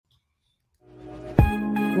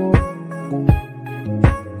What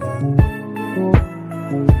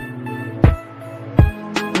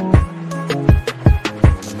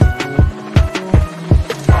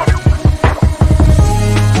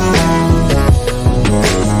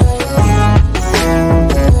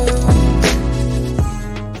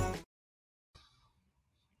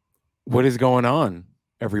is going on,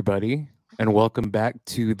 everybody? And welcome back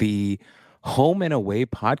to the Home and Away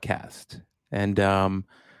podcast. And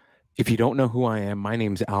if you don't know who I am, my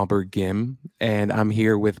name's Albert Gim, and I'm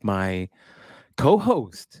here with my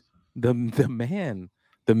co-host, the man,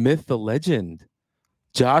 the myth, the legend,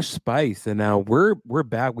 Josh Spice. And now we're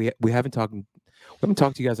back. We haven't talked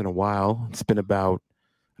to you guys in a while. It's been about,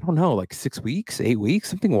 I don't know, like 6 weeks, 8 weeks,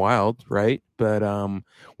 something wild, right? But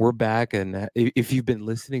we're back, and if you've been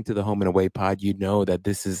listening to the Home and Away pod, you know that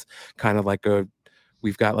this is kind of like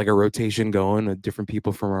we've got like a rotation going of different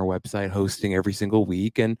people from our website hosting every single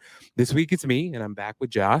week. And this week it's me, and I'm back with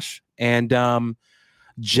Josh. And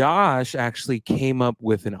Josh actually came up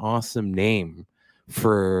with an awesome name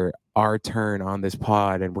for our turn on this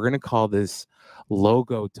pod, and we're going to call this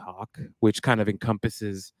Logo Talk, which kind of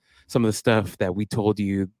encompasses some of the stuff that we told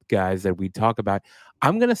you guys that we talk about.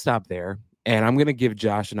 I'm going to stop there, and I'm going to give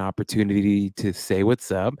Josh an opportunity to say what's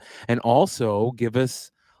up and also give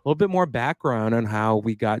us a little bit more background on how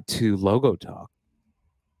we got to Logo Talk.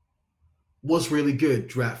 What's really good,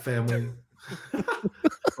 Draft family? I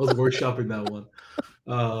was workshopping that one.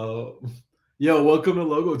 Welcome to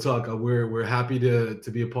Logo Talk. We're happy to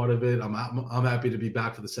be a part of it. I'm happy to be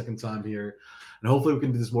back for the second time here, and hopefully we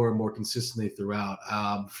can do this more and more consistently throughout.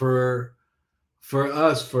 For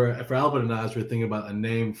Albert and I, as we're thinking about a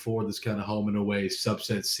name for this kind of home and away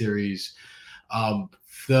subset series,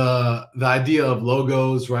 the idea of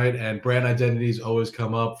logos, right, and brand identities always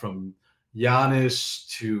come up, from Giannis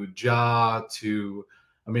to Ja to,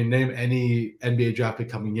 name any NBA draft pick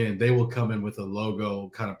coming in, they will come in with a logo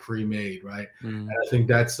kind of pre-made, right? And I think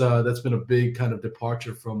that's been a big kind of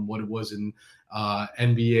departure from what it was in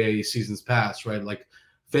NBA seasons past, right? Like,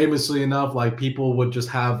 famously enough, like, people would just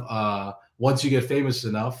have once you get famous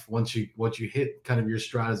enough, once you hit kind of your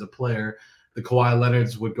stride as a player, the Kawhi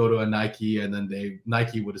Leonards would go to a Nike, and then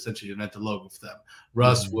Nike would essentially invent the logo for them.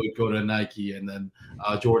 Russ would go to a Nike, and then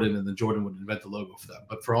Jordan would invent the logo for them.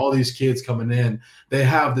 But for all these kids coming in, they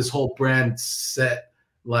have this whole brand set,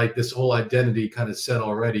 like this whole identity kind of set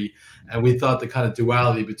already. And we thought the kind of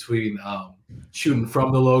duality between shooting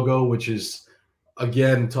from the logo, which is,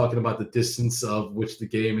 again, talking about the distance of which the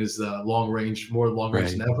game is long range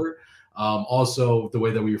than ever. Also, the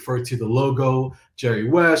way that we refer to the logo, Jerry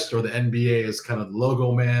West, or the NBA as kind of the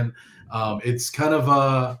logo man. It's kind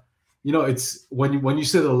of it's when you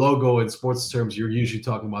say the logo in sports terms, you're usually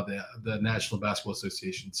talking about the National Basketball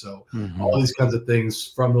Association. So all these kinds of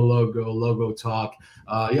things from the logo talk.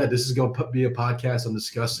 This is going to be a podcast on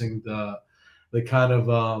discussing the kind of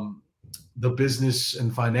the business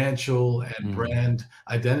and financial and brand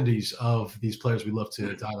identities of these players we love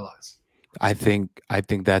to idolize. I think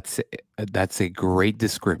that's a great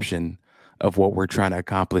description of what we're trying to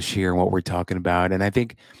accomplish here and what we're talking about. And I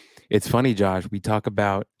think it's funny, Josh, we talk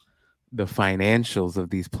about the financials of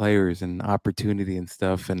these players and opportunity and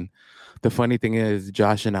stuff. And the funny thing is,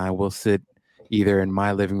 Josh and I will sit either in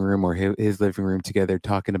my living room or his living room together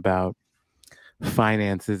talking about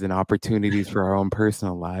finances and opportunities for our own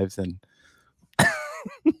personal lives. And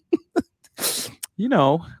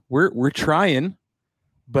we're trying,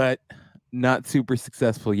 but not super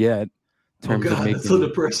successful yet. In terms of making, that's so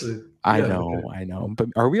depressing. I know. But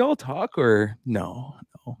are we all talk or no?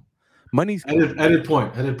 Money's edit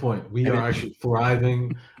point. We are actually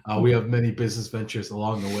thriving. We have many business ventures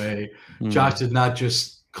along the way. Josh did not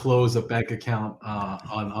just close a bank account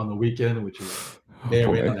on the weekend, which may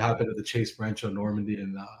or may not happen at the Chase branch on Normandy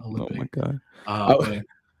and Olympic. Oh my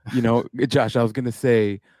God. Josh, I was gonna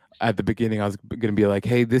say at the beginning, I was gonna be like,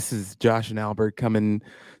 hey, this is Josh and Albert coming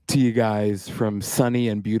to you guys from sunny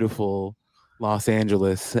and beautiful Los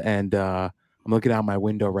Angeles, and I'm looking out my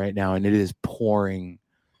window right now, and it is pouring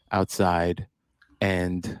outside,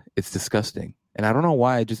 and it's disgusting. And I don't know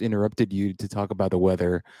why I just interrupted you to talk about the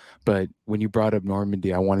weather, but when you brought up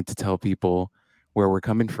Normandy, I wanted to tell people where we're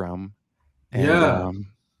coming from. And,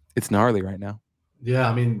 it's gnarly right now.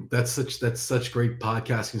 Yeah, that's such great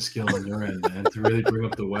podcasting skill on your end, man, to really bring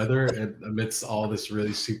up the weather and amidst all this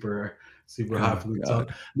really super high fluid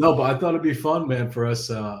talk. No, but I thought it'd be fun, man, for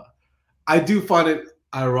us. I do find it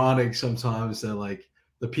ironic sometimes that, like,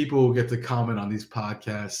 the people who get to comment on these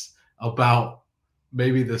podcasts about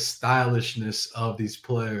maybe the stylishness of these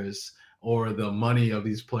players or the money of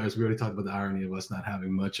these players. We already talked about the irony of us not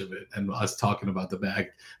having much of it and us talking about the bag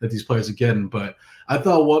that these players are getting. But I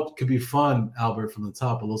thought what could be fun, Albert, from the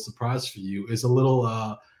top, a little surprise for you, is a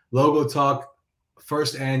little logo talk,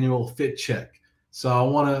 first annual fit check. So I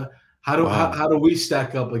want to, how do we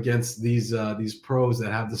stack up against these pros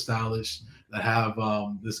that have the stylish, that have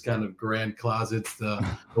this kind of grand closets, the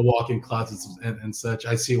walk-in closets and such.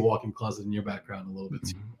 I see a walk-in closet in your background a little bit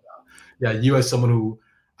too. Yeah, you as someone who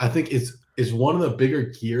I think is one of the bigger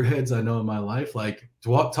gearheads I know in my life. Like,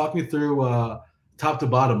 talk me through top to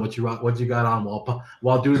bottom what you got on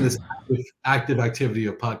while doing this active activity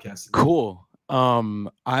of podcasting. Cool.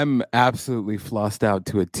 I'm absolutely flossed out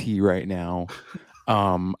to a T right now.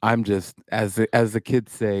 I'm just, as the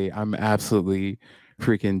kids say, I'm absolutely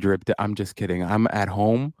freaking dripped. I'm just kidding. I'm at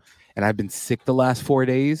home and I've been sick the last 4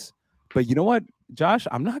 days. But you know what, Josh?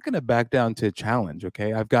 I'm not gonna back down to a challenge.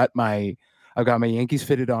 Okay, I've got my Yankees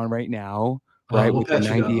fitted on right now, right, with the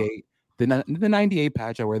 98. The 98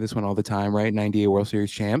 patch. I wear this one all the time, right? 98 World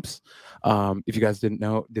Series champs. If you guys didn't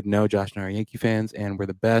know, Josh and I are Yankee fans, and we're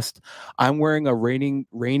the best. I'm wearing a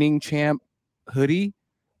reigning champ hoodie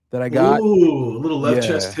that I got. Ooh, a little left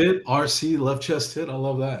chest hit. RC left chest hit. I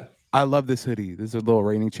love that. I love this hoodie. This is a little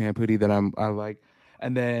reigning champ hoodie that I like.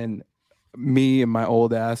 And then me and my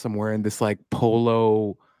old ass, I'm wearing this like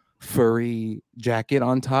polo furry jacket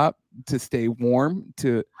on top to stay warm,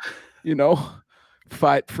 to,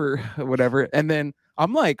 fight for whatever. And then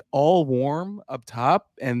I'm like all warm up top,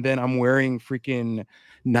 and then I'm wearing freaking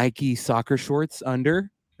Nike soccer shorts under.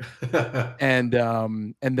 and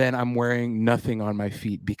then I'm wearing nothing on my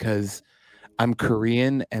feet because I'm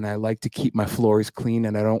Korean and I like to keep my floors clean,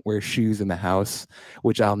 and I don't wear shoes in the house,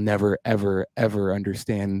 which I'll never, ever, ever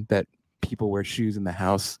understand that people wear shoes in the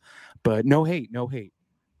house. But no hate.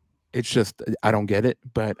 It's just, I don't get it.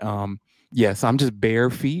 But yes, I'm just bare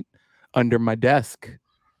feet under my desk,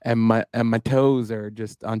 and my toes are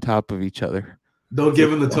just on top of each other. Don't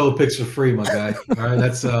give him the toe pics for free, my guy. All right,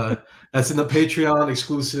 that's in the Patreon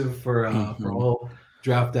exclusive for all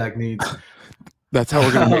Draft Dag needs. That's how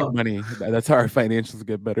we're gonna make money. That's how our financials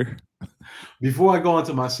get better. Before I go on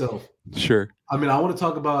to myself, sure. I mean, I want to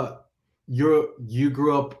talk about you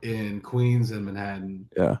grew up in Queens and Manhattan.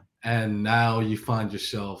 Yeah. And now you find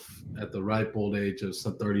yourself at the ripe old age of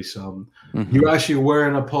some 30-some. You're actually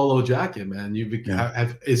wearing a polo jacket, man.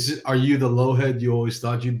 Are you the lowhead you always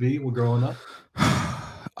thought you'd be when growing up?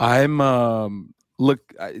 I'm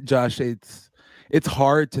look, Josh, it's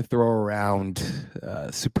hard to throw around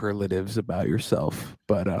superlatives about yourself,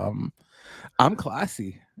 but I'm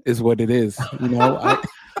classy is what it is.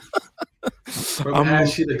 From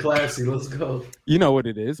ashy to classy, let's go. You know what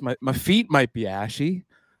it is. My feet might be ashy,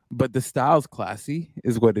 but the style's classy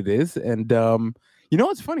is what it is. And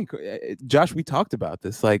what's funny, Josh, we talked about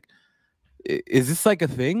this. Like, is this like a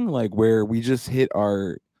thing, like where we just hit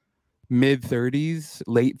our mid 30s,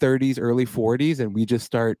 late 30s, early 40s, and we just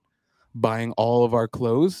start buying all of our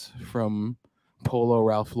clothes from Polo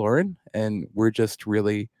Ralph Lauren, and we're just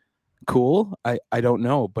really cool? I don't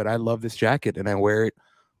know, but I love this jacket and I wear it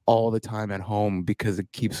all the time at home because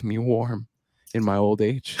it keeps me warm in my old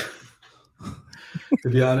age. To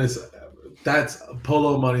be honest, that's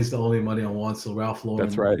polo money's the only money I want. So Ralph Lauren,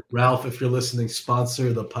 that's right. Ralph, if you're listening,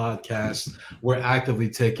 sponsor the podcast. We're actively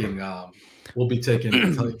taking we'll be taking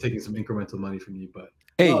some incremental money from you. But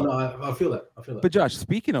hey, I feel that. But Josh,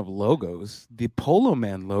 speaking of logos, the Polo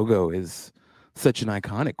Man logo is such an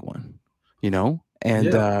iconic one,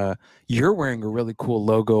 and you're wearing a really cool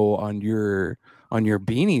logo on your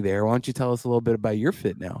beanie there. Why don't you tell us a little bit about your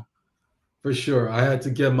fit now? For sure. I had to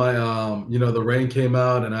get my, the rain came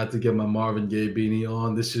out and I had to get my Marvin Gaye beanie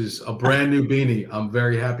on. This is a brand new beanie. I'm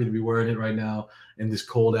very happy to be wearing it right now in this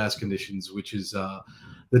cold ass conditions, which is the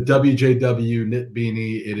WJW knit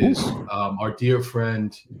beanie. It is our dear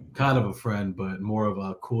friend, kind of a friend, but more of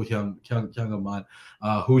a cool young of mine,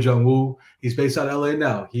 Hu Jung-woo. He's based out of LA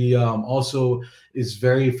now. He also is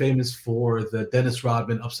very famous for the Dennis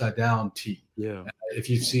Rodman upside down tee. Yeah. If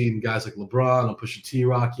you've seen guys like LeBron or Pusha T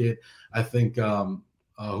rock it, I think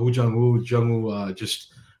Hu Jung-woo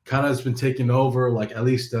just kind of has been taking over, like at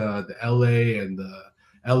least the LA and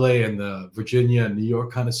the Virginia and New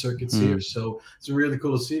York kind of circuits here. So it's really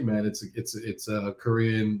cool to see, man. It's a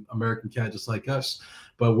Korean American cat just like us,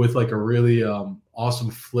 but with like a really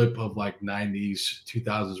awesome flip of like 90s,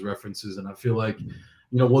 2000s references. And I feel like,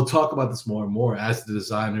 we'll talk about this more and more as the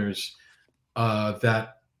designers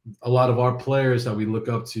that a lot of our players that we look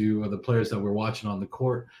up to, or the players that we're watching on the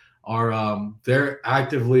court, are they're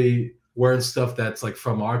actively wearing stuff that's like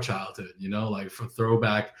from our childhood, like for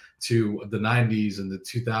throwback to the 90s and the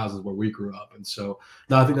 2000s where we grew up. And so,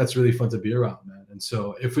 no, I think that's really fun to be around, man. And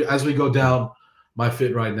so as we go down my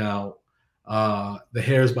fit right now, the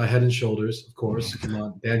hair is by Head and Shoulders, of course. Come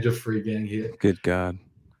on, dandruff free gang here. Good God.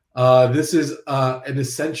 This is an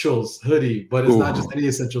Essentials hoodie, but it's not just any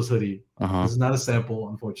Essentials hoodie. This is not a sample,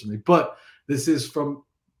 unfortunately, but this is from,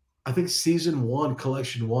 I think, season 1,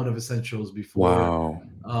 collection 1 of Essentials before.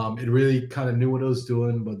 Wow. It really kind of knew what it was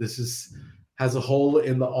doing, but this has a hole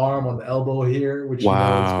in the arm on the elbow here, which it's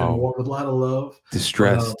been worn with a lot of love.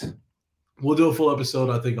 Distressed. But, we'll do a full episode,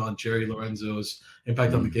 I think, on Jerry Lorenzo's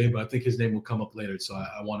impact on the game, but I think his name will come up later, so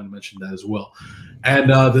I wanted to mention that as well. And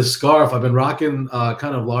the scarf, I've been rocking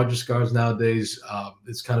kind of larger scarves nowadays.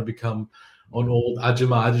 It's kind of become an old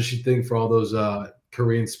Ajima Ajishi thing for all those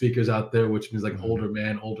Korean speakers out there, which means like older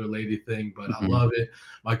man, older lady thing, but I love it.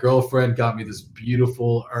 My girlfriend got me this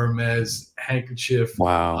beautiful Hermes handkerchief,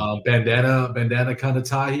 bandana kind of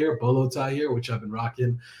tie here, bolo tie here, which I've been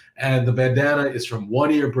rocking. And the bandana is from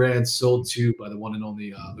One Ear Brand, sold to by the one and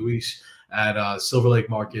only Luis at Silver Lake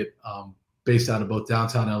Market, based out of both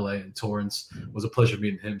downtown LA and Torrance. It was a pleasure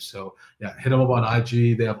meeting him. So yeah, hit him up on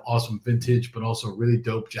IG. They have awesome vintage, but also really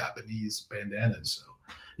dope Japanese bandanas. So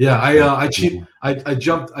yeah, I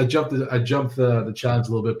jumped the challenge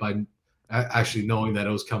a little bit by actually knowing that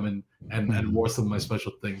it was coming and wore some of my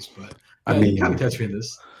special things. But yeah, you kind of catch me in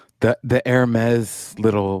this. The Hermes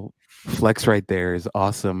little flex right there is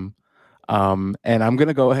awesome. And I'm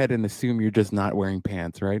gonna go ahead and assume you're just not wearing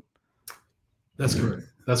pants, right? That's correct.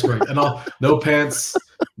 That's correct. And no pants,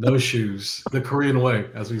 no shoes. The Korean way,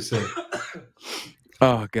 as we say.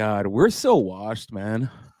 Oh God, we're so washed, man.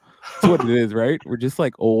 That's what it is, right? We're just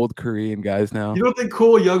like old Korean guys now. You don't think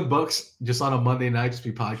cool young bucks just on a Monday night just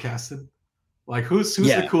be podcasting? Like who's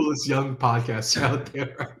the coolest young podcaster out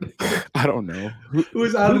there right now? I don't know.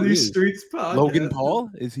 Who's out of these streets podcasting? Logan Paul?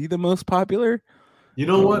 Is he the most popular? You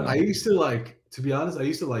know what? I used to to be honest,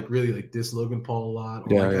 really diss Logan Paul a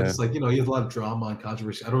lot. Or I just he has a lot of drama and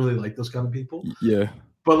controversy. I don't really like those kind of people. Yeah.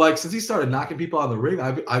 But since he started knocking people out of the ring,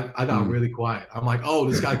 I got really quiet. I'm like, oh,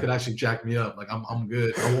 this guy could actually jack me up. Like I'm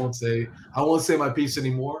good. I won't say my piece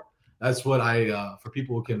anymore. That's what for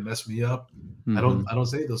people who can mess me up. I don't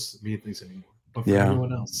say those mean things anymore. But for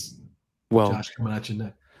everyone else, well, Josh coming at your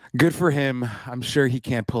neck. Good for him. I'm sure he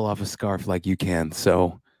can't pull off a scarf like you can.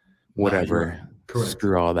 So whatever.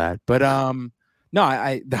 Screw all that. But no,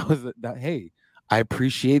 hey, I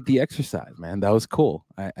appreciate the exercise, man. That was cool.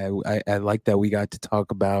 I like that we got to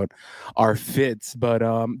talk about our fits, but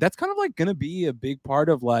that's kind of gonna be a big part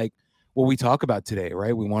of what we talk about today,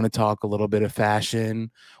 right? We want to talk a little bit of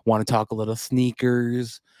fashion, want to talk a little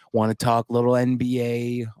sneakers, want to talk a little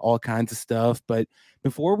NBA, all kinds of stuff. But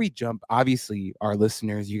before we jump, obviously, our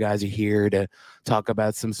listeners, you guys are here to talk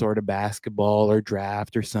about some sort of basketball or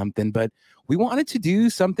draft or something, but we wanted to do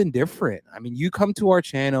something different. I mean, you come to our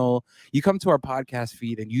channel, you come to our podcast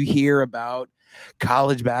feed, and you hear about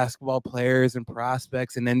college basketball players and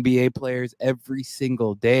prospects and NBA players every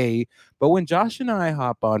single day. But when Josh and I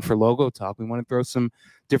hop on for Logo Talk, we want to throw some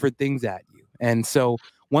different things at you. And so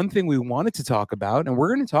one thing we wanted to talk about, and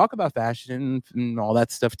we're going to talk about fashion and all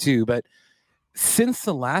that stuff too, but since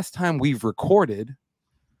the last time we've recorded,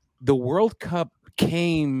 the World Cup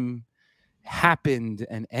happened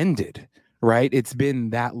and ended, right? It's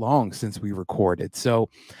been that long since we recorded. So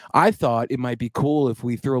I thought it might be cool if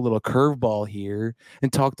we threw a little curveball here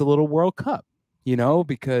and talked a little World Cup,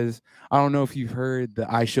 because I don't know if you've heard the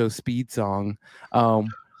I Show Speed song,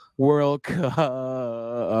 World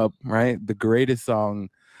Cup, right? The greatest song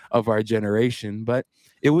of our generation, but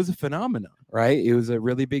it was a phenomenon, right? It was a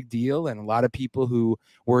really big deal. And a lot of people who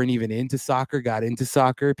weren't even into soccer got into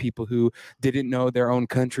soccer. People who didn't know their own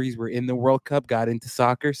countries were in the World Cup got into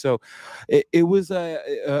soccer. So it was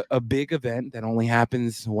a big event that only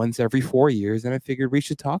happens once every 4 years. And I figured we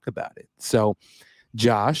should talk about it. So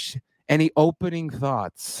Josh, any opening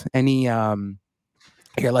thoughts?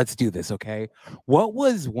 Here, let's do this, okay? What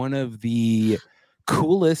was one of the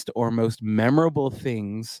coolest or most memorable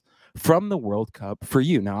things from the World Cup for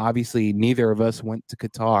you? Now, obviously, neither of us went to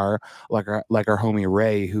Qatar like our homie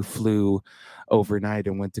Ray, who flew overnight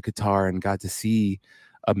and went to Qatar and got to see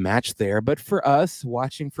a match there. But for us,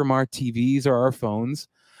 watching from our TVs or our phones,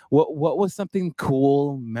 what was something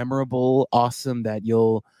cool, memorable, awesome that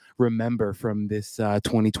you'll remember from this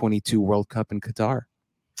 2022 World Cup in Qatar?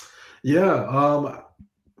 Yeah,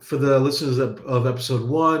 for the listeners of episode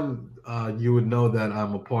 1, you would know that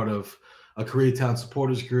I'm a part of a Koreatown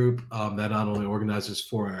supporters group that not only organizes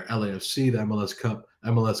for our LAFC, the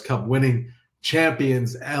MLS Cup winning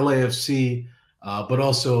champions LAFC. but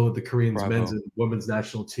also the Koreans men's Bravo. and women's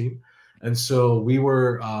national team. And so we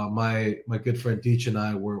were, my good friend Deech and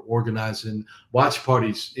I were organizing watch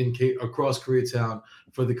parties across Koreatown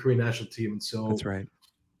for the Korean national team. And That's so right.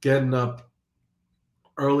 getting up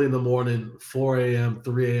early in the morning, 4 a.m.,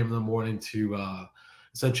 3 a.m. in the morning to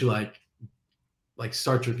essentially like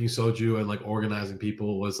start drinking soju and like organizing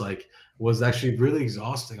people was actually really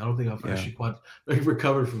exhausting. I don't think I've Yeah. actually quite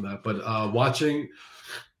recovered from that. But watching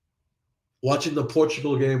the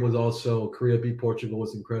Portugal game was also Korea beat Portugal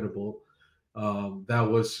was incredible. That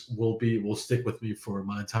will stick with me for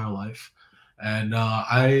my entire life. And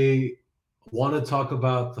I want to talk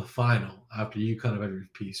about the final after you kind of had your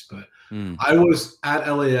piece, but Mm. I was at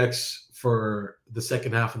LAX for the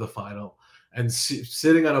second half of the final and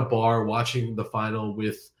sitting at a bar watching the final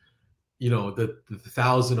with the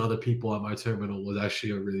thousand other people at my terminal was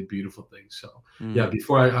actually a really beautiful thing. So yeah, Mm.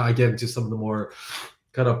 before I get into some of the more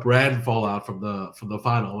kind of brand fallout from the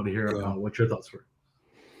final, I want to hear Yeah. what your thoughts were.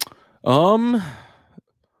 Um.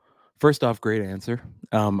 First off, great answer.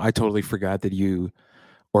 I totally forgot that you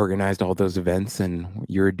organized all those events and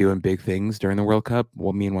you were doing big things during the World Cup.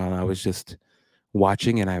 Well, meanwhile, I was just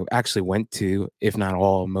watching, and I actually went to, if not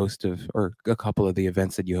all, most of, or a couple of the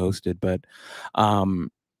events that you hosted. But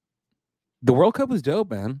um, the World Cup was dope,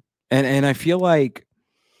 man. And I feel like,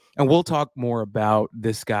 and we'll talk more about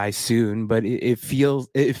this guy soon, but it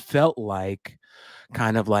felt like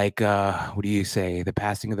kind of like what do you say, the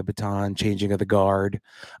passing of the baton, changing of the guard.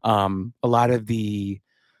 A lot of the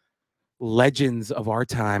legends of our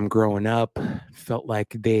time growing up felt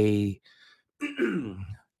like they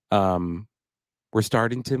um we're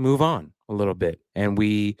starting to move on a little bit, and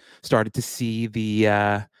we started to see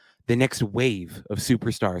the next wave of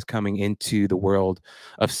superstars coming into the world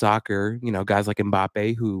of soccer. You know, guys like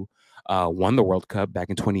Mbappe, who won the World Cup back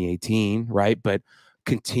in 2018, right? But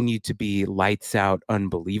continued to be lights out,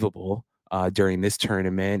 unbelievable during this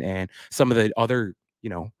tournament, and some of the other, you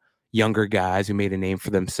know, younger guys who made a name for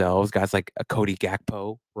themselves, guys like Cody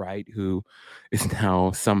Gakpo, right, who is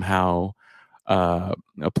now somehow a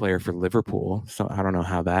player for Liverpool. So I don't know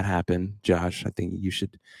how that happened, Josh. I think you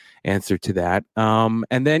should answer to that.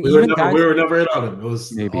 And then We were even never guys, we were never in on him. It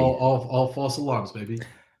was maybe, all false alarms, baby. All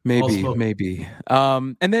maybe, smoke. maybe.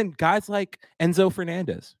 And then guys like Enzo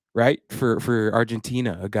Fernandez, right, for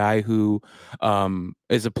Argentina, a guy who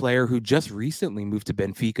is a player who just recently moved to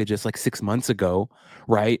Benfica just like 6 months ago,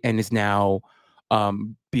 right, and is now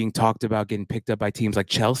being talked about getting picked up by teams like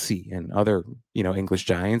Chelsea and other, you know, English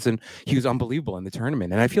giants, and he was unbelievable in the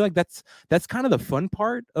tournament. And I feel like that's kind of the fun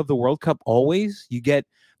part of the World Cup. Always, you get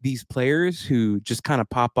these players who just kind of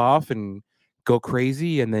pop off and go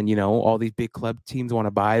crazy, and then, you know, all these big club teams want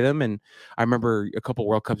to buy them. And I remember a couple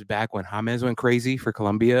World Cups back when James went crazy for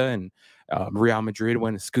Colombia, and Real Madrid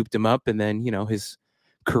went and scooped him up, and then, you know, his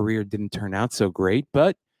career didn't turn out so great.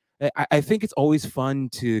 But I think it's always fun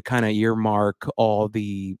to kind of earmark all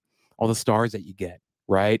the stars that you get,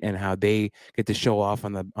 right, and how they get to show off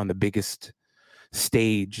on the biggest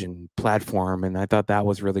stage and platform. And I thought that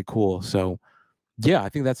was really cool. So yeah, I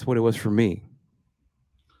think that's what it was for me.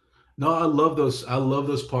 No, I love those. I love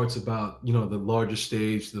those parts about the largest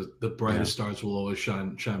stage. The Yeah. brightest stars will always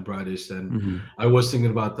shine brightest. And Hmm. I was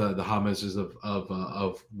thinking about the Jameses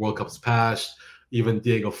of World Cups past, even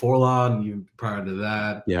Diego Forlan, even prior to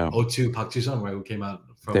that, Yeah. O2 Park Ji-sung, right, who came out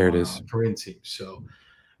from There it our is. Korean team. So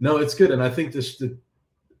no, it's good, and I think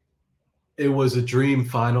it was a dream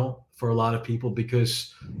final for a lot of people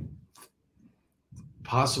because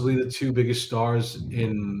possibly the two biggest stars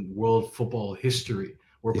in world football history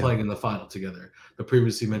were Yeah. playing in the final together. The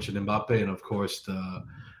previously mentioned Mbappe, and of course the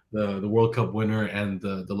World Cup winner and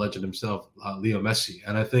the legend himself, Leo Messi.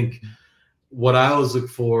 And I think what I always look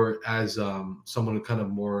for as someone who kind of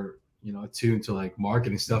more attuned to like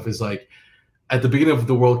marketing stuff is like at the beginning of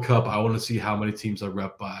the World Cup, I want to see how many teams are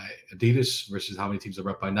rep by Adidas versus how many teams are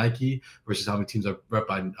rep by Nike versus how many teams are rep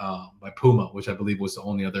by Puma, which I believe was the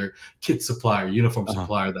only other kit supplier, uniform Uh-huh.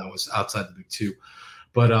 supplier that was outside the big two.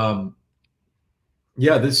 But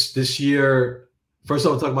yeah, this year, first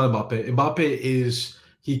of all, talking about Mbappe. Mbappe is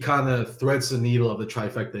he kind of threads the needle of the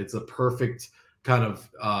trifecta. It's a perfect kind of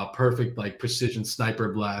perfect like precision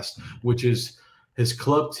sniper blast, which is his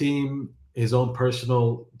club team, his own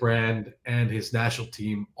personal brand, and his national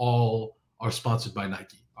team all are sponsored by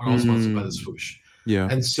Nike, are all sponsored by the Mm, swoosh. yeah.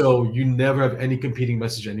 And so you never have any competing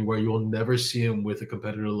message anywhere. You will never see him with a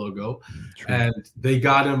competitor logo. True. And they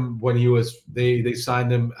got him when he was they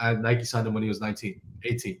signed him at Nike signed him when he was 19,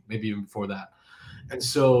 18, maybe even before that. And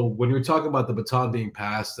so when you're talking about the baton being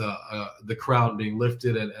passed, the crown being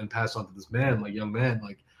lifted and passed on to this man, like young man,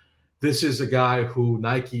 like this is a guy who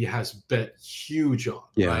Nike has bet huge on,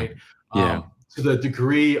 Yeah. right? Yeah. To the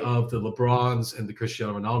degree of the LeBrons and the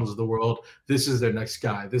Cristiano Ronaldos of the world, this is their next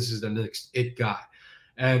guy. This is their next it guy.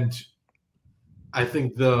 And I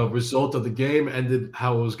think the result of the game ended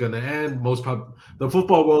how it was going to end. The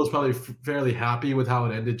football world is probably fairly happy with how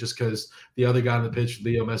it ended, just because the other guy on the pitch,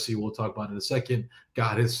 Leo Messi, we'll talk about in a second,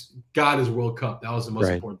 got his World Cup. That was the most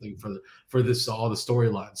Right. important thing for this all the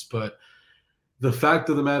storylines. But the fact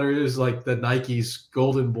of the matter is, like, that Nike's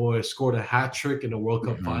golden boy scored a hat trick in a World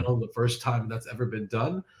Cup final, the first time that's ever been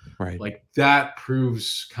done. Right. Like, that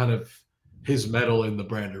proves kind of his medal in the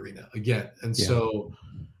brand arena again. And so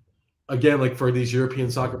again, like, for these European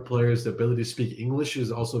soccer players, the ability to speak English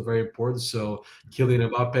is also very important. So Kylian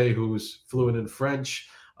Mbappe, who's fluent in French,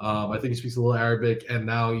 I think he speaks a little Arabic, and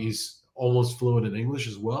now he's almost fluent in English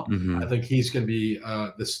as well. I think he's going to be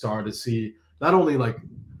the star to see. Not only like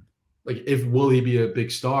if will he be a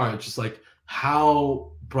big star, it's just like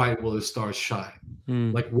how bright will his stars shine?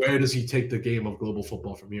 Like, where does he take the game of global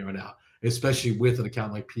football from here on out, especially with an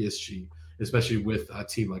account like PSG, especially with a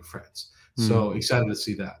team like France. So excited to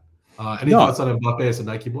see that. Any thoughts on Mbappe as a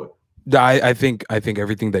Nike boy? I think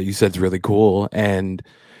everything that you said is really cool, and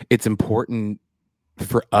it's important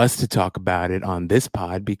for us to talk about it on this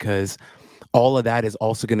pod because all of that is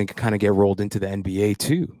also going to kind of get rolled into the NBA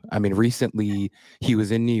too. I mean, recently he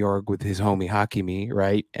was in New York with his homie Hakimi,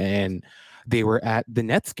 right? And they were at the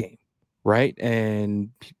Nets game, right? And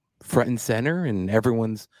front and center, and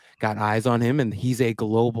everyone's got eyes on him, and he's a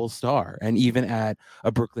global star. And even at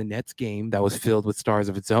a Brooklyn Nets game that was filled with stars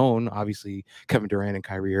of its own, obviously Kevin Durant and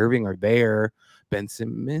Kyrie Irving are there, Ben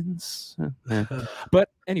Simmons. But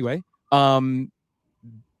anyway,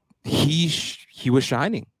 he was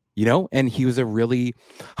shining, you know, and he was a really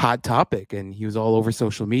hot topic, and he was all over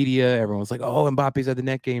social media. Everyone was like, "Oh, Mbappe's at the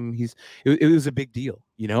net game." It was a big deal,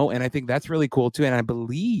 you know, and I think that's really cool too. And I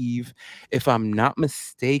believe, if I'm not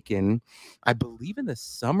mistaken, I believe in the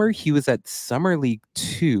summer he was at Summer League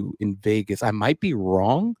 2 in Vegas. I might be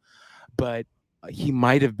wrong, but he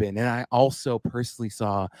might have been. And I also personally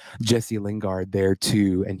saw Jesse Lingard there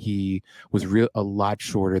too, and he was a lot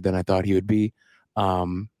shorter than I thought he would be.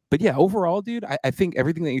 But yeah, overall, dude, I think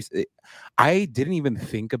everything that you said, I didn't even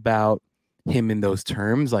think about him in those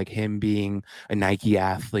terms, like him being a Nike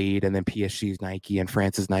athlete and then PSG's Nike and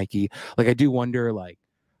France's Nike. Like, I do wonder, like,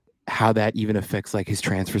 how that even affects like his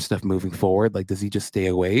transfer stuff moving forward. Like, does he just stay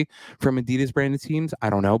away from Adidas branded teams? I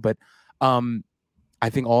don't know, but I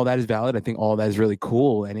think all that is valid. I think all that is really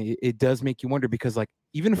cool, and it does make you wonder because, like,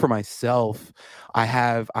 even for myself,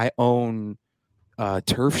 I own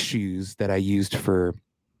turf shoes that I used for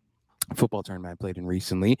football tournament I played in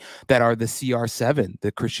recently that are the CR7,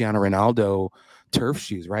 the Cristiano Ronaldo turf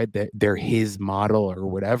shoes, right? They're his model or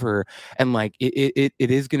whatever. And like it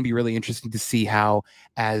is going to be really interesting to see how,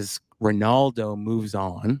 as Ronaldo moves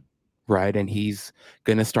on, right, and he's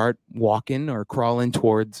going to start walking or crawling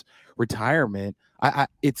towards retirement,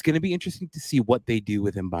 it's going to be interesting to see what they do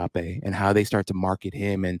with Mbappe and how they start to market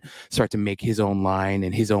him and start to make his own line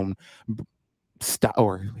and his own style,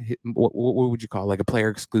 or what would you call it? Like a player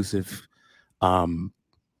exclusive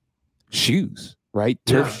shoes, right?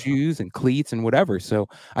 Turf shoes and cleats and whatever. So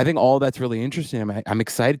I think all that's really interesting. I'm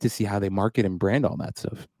excited to see how they market and brand all that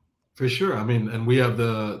stuff. For sure. I mean, and we have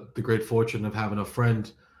the great fortune of having a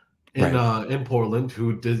friend in Portland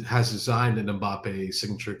who has designed an Mbappe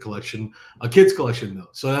signature collection, a kids collection though.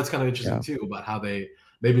 So that's kind of interesting too, about how they're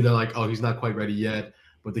like, oh, he's not quite ready yet,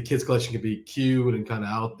 but the kids collection can be cute and kind of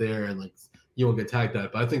out there, and like you won't get tagged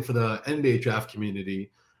at. But I think for the NBA draft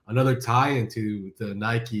community, another tie into the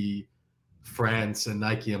Nike France and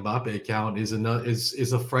Nike Mbappe account is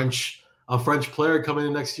a French player coming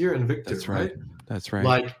in next year, in Victor. That's right. That's right.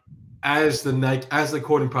 Like, as the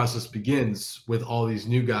courting process begins with all these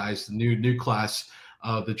new guys, the new class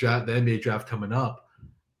of the NBA draft coming up,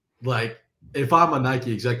 like, if I'm a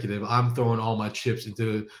Nike executive, I'm throwing all my chips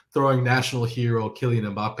into throwing national hero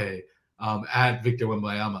Kylian Mbappe at Victor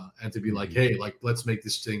Wembanyama, and to be like, hey, like, let's cement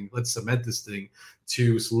this thing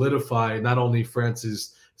to solidify not only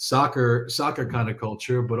France's soccer kind of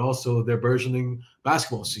culture, but also their burgeoning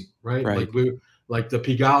basketball scene, right? Like the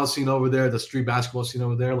Pigalle scene over there, the street basketball scene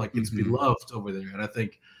over there, like, it's beloved over there. And I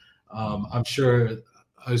think I'm sure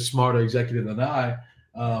a smarter executive than I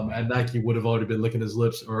at Nike would have already been licking his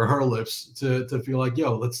lips or her lips to feel like,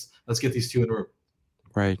 yo, let's get these two in a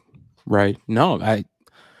room. Right. No,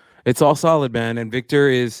 it's all solid, man. And Victor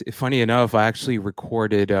is, funny enough, I actually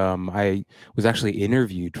recorded, I was actually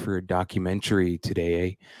interviewed for a documentary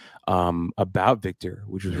today about Victor,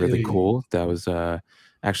 which was really cool. That was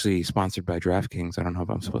actually sponsored by DraftKings. I don't know if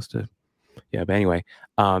I'm supposed to Yeah, but anyway,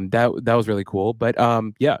 that was really cool. But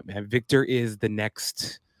yeah, man, Victor is the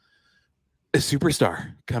next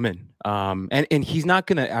superstar coming. And he's not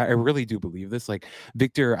gonna. I really do believe this. Like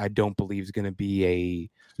Victor, I don't believe is gonna be a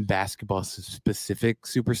basketball specific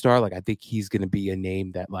superstar. Like I think he's gonna be a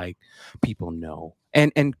name that like people know.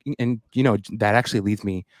 And you know that actually leads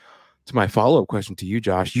me to my follow up question to you,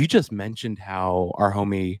 Josh. You just mentioned how our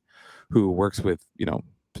homie who works with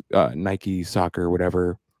Nike soccer,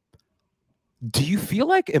 whatever. Do you feel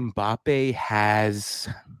like Mbappe has?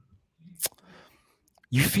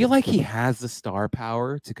 You feel like he has the star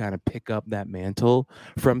power to kind of pick up that mantle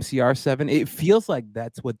from CR7. It feels like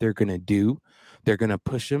that's what they're going to do. They're going to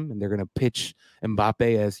push him and they're going to pitch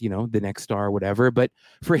Mbappe as, you know, the next star or whatever. But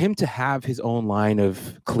for him to have his own line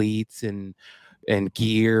of cleats and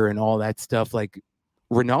gear and all that stuff, like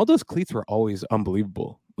Ronaldo's cleats were always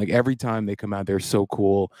unbelievable. Like every time they come out, they're so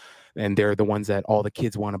cool. And they're the ones that all the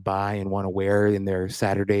kids want to buy and want to wear in their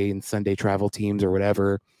Saturday and Sunday travel teams or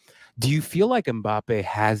whatever. Do you feel like Mbappe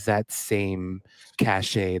has that same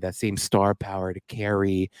cachet, that same star power to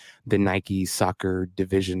carry the Nike soccer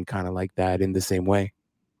division kind of like that in the same way?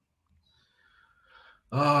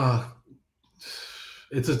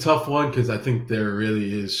 It's a tough one because I think there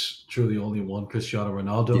really is truly only one Cristiano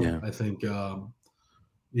Ronaldo. Yeah. I think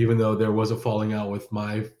even though there was a falling out with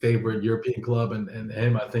my favorite European club and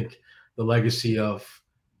him, I think the legacy of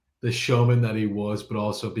the showman that he was, but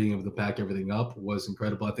also being able to back everything up was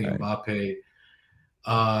incredible. I think Right.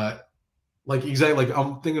 Mbappe, like exactly, like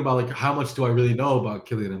I'm thinking about like how much do I really know about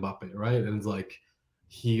Kylian Mbappe, right? And it's like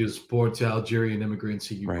he was born to Algerian immigrants.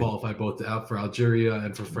 He Right. qualified both out for Algeria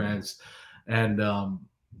and for France, and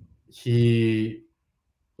he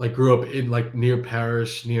like grew up in like near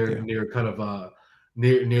Paris, near kind of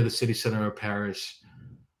near the city center of Paris.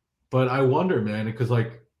 But I wonder, man, because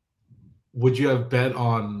like, would you have bet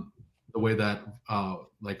on the way that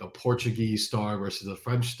like a Portuguese star versus a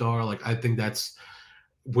French star? Like, I think that's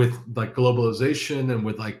with like globalization and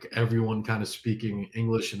with like everyone kind of speaking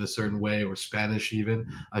English in a certain way or Spanish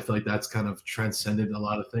even. I feel like that's kind of transcended a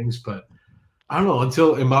lot of things, but I don't know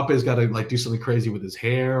until Mbappe's got to like do something crazy with his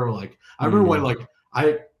hair or like I remember when like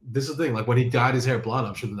I this is the thing like when he dyed his hair blonde,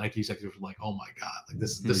 I'm sure the Nike executives were like, oh my god, like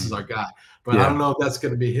this is our guy. But I don't know if that's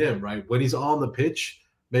going to be him, right? When he's on the pitch,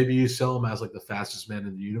 maybe you sell him as like the fastest man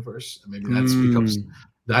in the universe, and maybe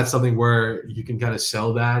that's something where you can kind of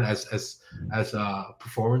sell that as a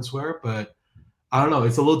performance wear. But I don't know.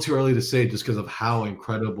 It's a little too early to say just because of how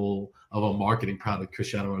incredible of a marketing product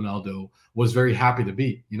Cristiano Ronaldo was very happy to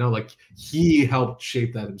be. You know, like he helped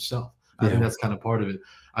shape that himself. I think that's kind of part of it.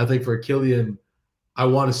 I think for Kylian, I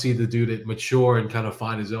want to see the dude mature and kind of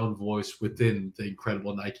find his own voice within the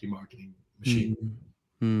incredible Nike marketing machine.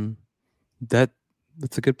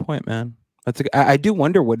 That's a good point, man. I do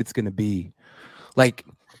wonder what it's going to be. Like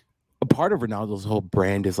a part of Ronaldo's whole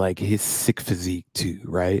brand is like his sick physique too,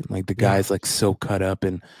 right? Like the guy's like so cut up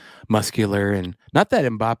and muscular, and not that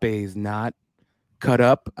Mbappe is not cut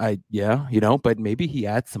up. But maybe he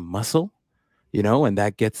adds some muscle, and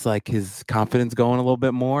that gets like his confidence going a little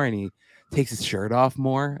bit more, and he takes his shirt off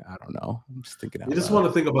more. I don't know. I'm just thinking. You just want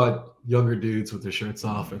to think about younger dudes with their shirts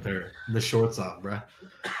off and the shorts off, bro.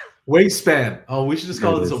 Wingspan. Oh, we should just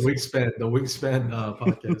call this a wingspan. The wingspan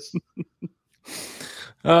podcast.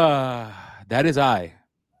 That is I.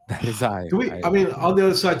 Do we? I mean, on the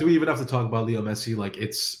other side, do we even have to talk about Leo Messi? Like,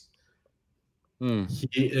 it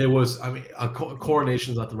was. I mean, a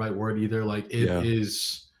coronation is not the right word either. Like, it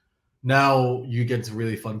is. Now you get to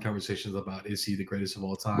really fun conversations about: is he the greatest of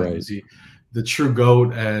all time? Right. Is he the true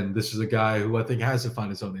GOAT? And this is a guy who I think has to find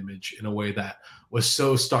his own image in a way that was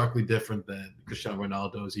so starkly different than Cristiano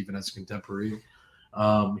Ronaldo's, even as a contemporary.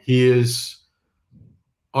 He is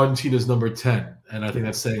Argentina's number 10, and I think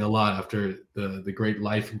that's saying a lot after the great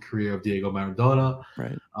life and career of Diego Maradona.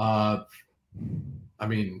 Right. I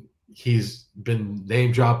mean, he's been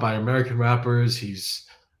name dropped by American rappers. He's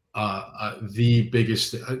the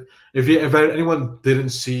biggest. If anyone didn't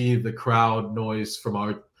see the crowd noise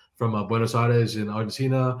from Buenos Aires in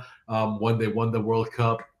Argentina when they won the World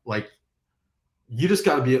Cup, like you just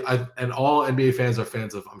got to be. And all NBA fans are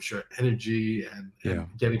fans of, I'm sure, energy and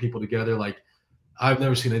getting people together. Like I've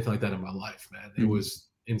never seen anything like that in my life, man. It was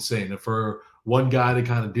insane. And for one guy to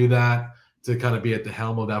kind of do that, to kind of be at the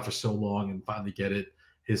helm of that for so long and finally get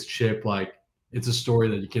his chip, like it's a story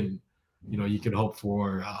that you can hope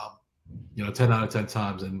for, 10 out of 10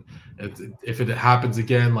 times. And if it happens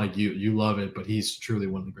again, like you love it, but he's truly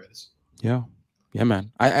one of the greatest. Yeah. Yeah,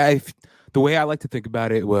 man. I the way I like to think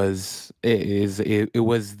about it was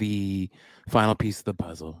the final piece of the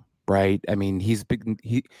puzzle, right? I mean, he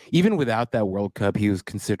even without that World Cup, he was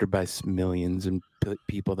considered by millions and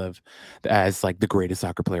people as like the greatest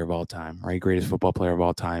soccer player of all time, right? Greatest football player of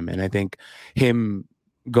all time. And I think him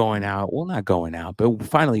going out, well, not going out, but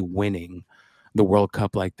finally winning the World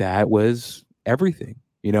Cup like that was everything,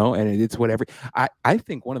 and it's whatever. I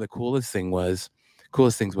think one of the coolest things was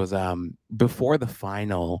before the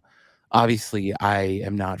final. Obviously, I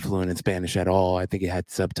am not fluent in Spanish at all. I think it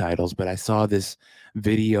had subtitles, but I saw this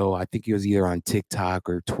video. I think it was either on TikTok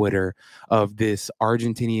or Twitter of this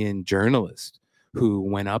Argentinian journalist who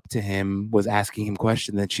went up to him, was asking him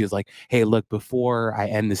questions. And she was like, "Hey, look, before I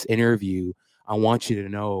end this interview, I want you to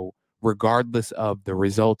know, regardless of the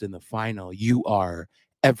result in the final, you are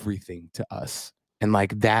everything to us." And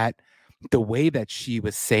like that, the way that she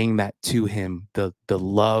was saying that to him, the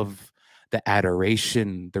love, the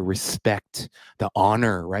adoration, the respect, the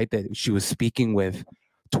honor, right, that she was speaking with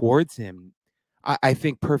towards him, I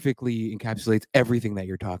think perfectly encapsulates everything that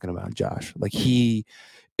you're talking about, Josh. Like he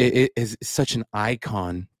is such an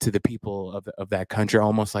icon to the people of that country,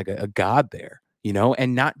 almost like a god there,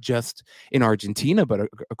 and not just in Argentina, but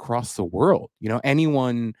across the world.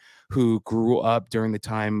 Anyone who grew up during the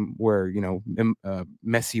time where,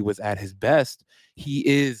 Messi was at his best, he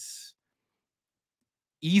is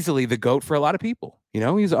easily the GOAT for a lot of people.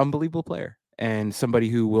 He's an unbelievable player and somebody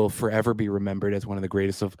who will forever be remembered as one of the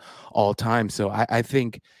greatest of all time. So I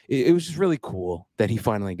think it was just really cool that he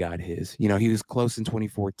finally got his. He was close in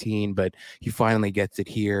 2014, but he finally gets it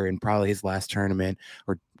here in probably his last tournament,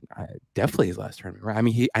 or definitely his last tournament, right? I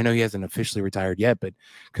mean, I know he hasn't officially retired yet, but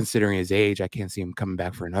considering his age, I can't see him coming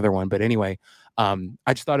back for another one. But anyway,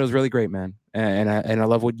 I just thought it was really great, man. And I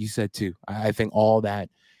love what you said too. I think all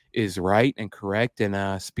that is right and correct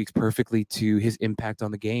and speaks perfectly to his impact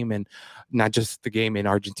on the game, and not just the game in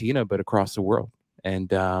Argentina, but across the world.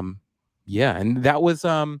 And yeah, and that was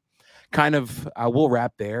kind of we'll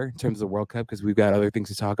wrap there in terms of the World Cup, because we've got other things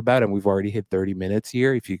to talk about, and we've already hit 30 minutes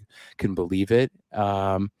here, if you can believe it.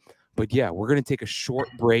 But yeah, we're going to take a short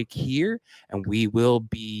break here, and we will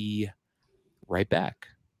be right back.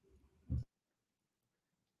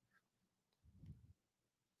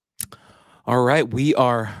 All right, we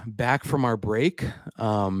are back from our break.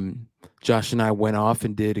 Josh and I went off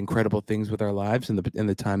and did incredible things with our lives in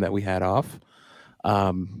the time that we had off.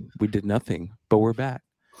 We did nothing, but we're back.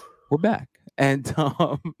 We're back. And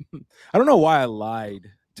I don't know why I lied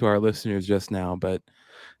to our listeners just now, but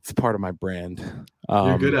it's part of my brand.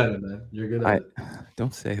 You're good at it, man. You're good at it.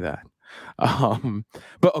 Don't say that.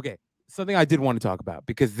 But okay, something I did want to talk about,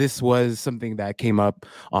 because this was something that came up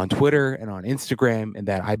on Twitter and on Instagram, and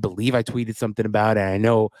that I believe I tweeted something about, and I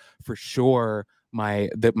know for sure my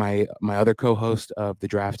other co-host of the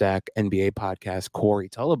Draft Act NBA podcast, Corey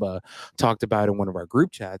Tulaba, talked about in one of our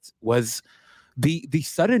group chats, was the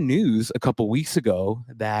sudden news a couple weeks ago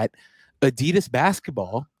that Adidas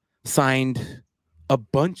Basketball signed a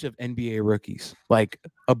bunch of NBA rookies, like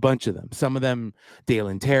a bunch of them. Some of them,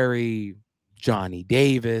 Dalen Terry, Johnny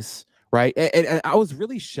Davis, right? And I was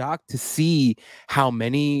really shocked to see how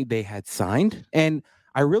many they had signed. And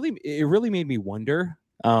it really made me wonder,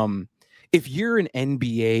 if you're an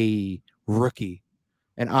NBA rookie,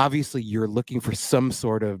 and obviously you're looking for some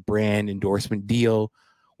sort of brand endorsement deal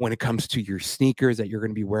when it comes to your sneakers that you're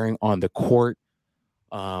going to be wearing on the court,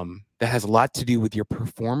 that has a lot to do with your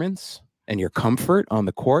performance and your comfort on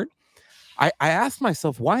the court. I asked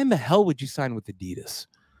myself, why in the hell would you sign with Adidas?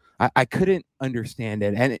 I couldn't understand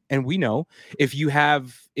it. And we know, if you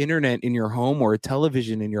have internet in your home or a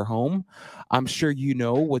television in your home, I'm sure you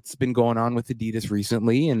know what's been going on with Adidas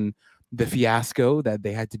recently, and the fiasco that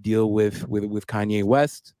they had to deal with Kanye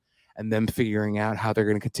West, and them figuring out how they're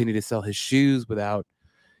going to continue to sell his shoes without,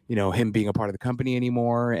 him being a part of the company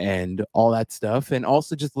anymore, and all that stuff. And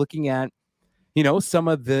also just looking at, some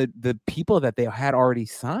of the people that they had already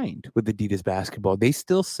signed with Adidas Basketball. They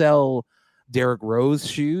still sell Derrick Rose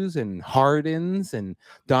shoes and Hardens and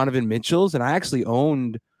Donovan Mitchell's. And I actually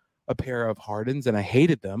owned a pair of Hardens, and I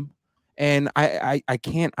hated them. And I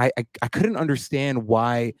couldn't understand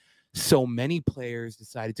why so many players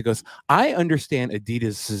decided to go. I understand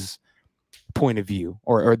Adidas's point of view,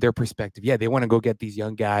 or their perspective. Yeah, they want to go get these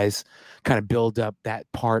young guys, kind of build up that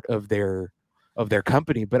part of their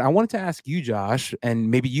company. But I wanted to ask you, Josh,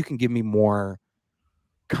 and maybe you can give me more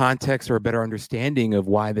context or a better understanding of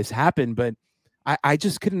why this happened. But I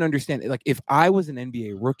just couldn't understand it. Like, if I was an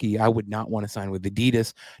NBA rookie, I would not want to sign with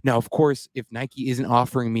Adidas. Now, of course, if Nike isn't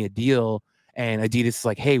offering me a deal and Adidas is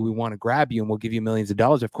like, hey, we want to grab you and we'll give you millions of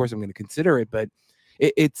dollars, of course I'm going to consider it. But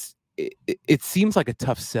it's it seems like a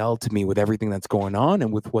tough sell to me with everything that's going on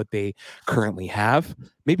and with what they currently have.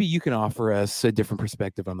 Maybe you can offer us a different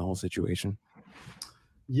perspective on the whole situation.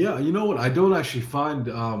 Yeah, you know what? I don't actually find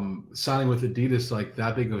signing with Adidas like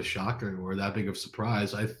that big of a shocker or that big of a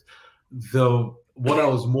surprise. Though what I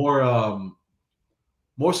was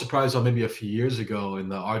more surprised on maybe a few years ago in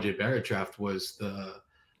the RJ Barrett draft was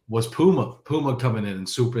Puma coming in and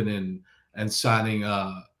swooping in and signing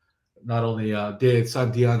not only did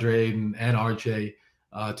sign DeAndre Ayton and RJ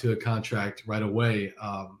to a contract right away,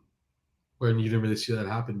 where you didn't really see that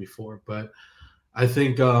happen before. But I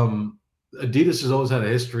think Adidas has always had a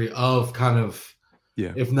history of kind of,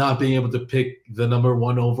 if not being able to pick the number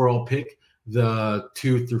one overall pick, the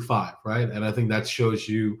 2 through 5, right? And I think that shows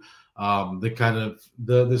you the kind of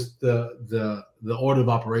the order of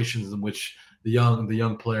operations in which the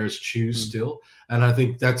young players choose still. And I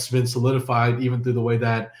think that's been solidified even through the way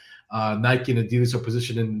that Nike and Adidas are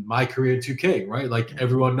positioned in my career in 2K, right? Like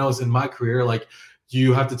everyone knows in my career, like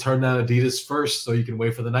you have to turn down Adidas first so you can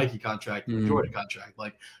wait for the Nike contract or Jordan contract.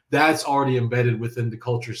 Like that's already embedded within the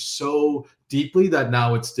culture so deeply that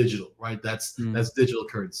now it's digital, right? That's digital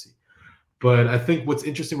currency. But I think what's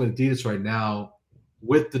interesting with Adidas right now,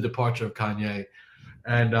 with the departure of Kanye,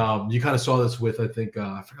 and you kind of saw this with, I think,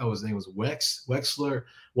 I forgot what his name was, Wexler,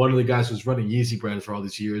 one of the guys who's running Yeezy brand for all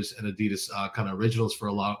these years and Adidas kind of originals for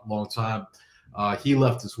a long time. He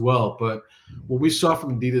left as well. But what we saw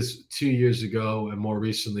from Adidas 2 years ago and more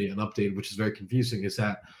recently, an update, which is very confusing, is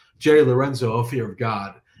that Jerry Lorenzo of Fear of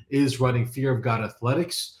God is running Fear of God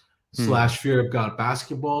Athletics / Fear of God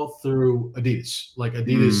Basketball through Adidas. Like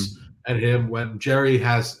Adidas and him, when Jerry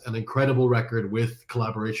has an incredible record with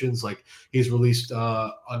collaborations, like he's released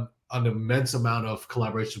an immense amount of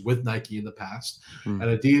collaborations with Nike in the past, and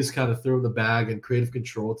Adidas kind of threw him the bag and creative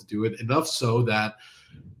control to do it, enough so that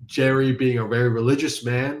Jerry, being a very religious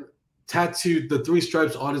man, tattooed the 3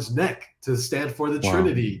 stripes on his neck to stand for the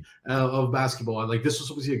Trinity of basketball. And like this was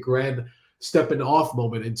supposed to be a grand stepping off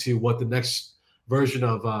moment into what the next version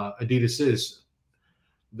of Adidas is.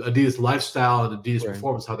 Adidas lifestyle and Adidas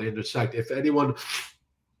performance, how they intersect. If anyone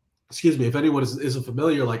isn't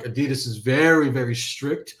familiar, like Adidas is very, very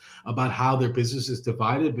strict about how their business is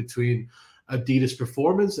divided between Adidas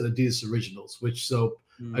Performance and Adidas Originals,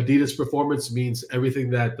 Adidas Performance means everything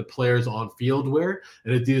that the players on field wear,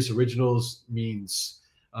 and Adidas Originals means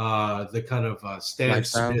the kind of Stan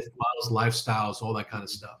Smith models, lifestyles, all that kind of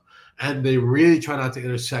stuff. And they really try not to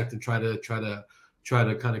intersect and try to kind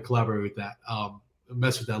of collaborate with that,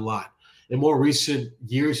 mess with that line. In more recent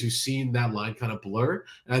years, you've seen that line kind of blur,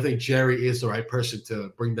 and I think Jerry is the right person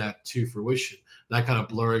to bring that to fruition. That kind of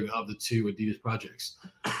blurring of the two Adidas projects.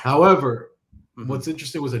 However, what's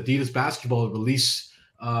interesting was Adidas Basketball released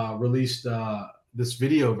this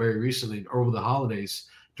video very recently over the holidays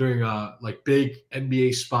during a like big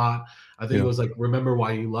NBA spot. I think it was like "Remember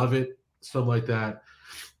Why You Love It," something like that.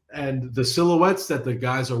 And the silhouettes that the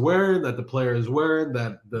guys are wearing, that the player is wearing,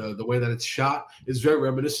 that the way that it's shot is very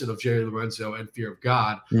reminiscent of Jerry Lorenzo and Fear of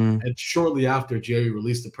God. And shortly after, Jerry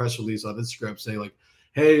released a press release on Instagram saying like,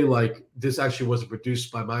 "Hey, like this actually wasn't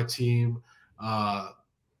produced by my team. Our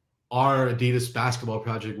Adidas basketball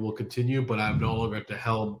project will continue, but I'm no longer at the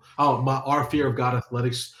helm. Our Fear of God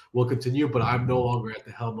Athletics will continue, but I'm no longer at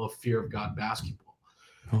the helm of Fear of God Basketball."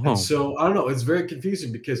 And so I don't know. It's very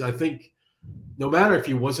confusing because I think no matter if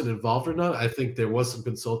he wasn't involved or not, I think there was some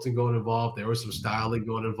consulting going involved. There was some styling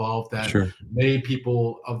going involved that made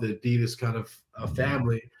people of the Adidas kind of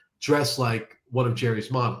family dress like one of Jerry's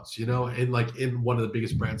models, in one of the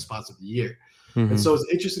biggest brand spots of the year. And so it's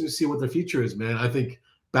interesting to see what their future is, man. I think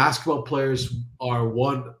basketball players are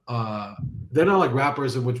they're not like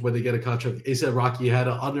rappers in which when they get a contract. A$AP Rocky had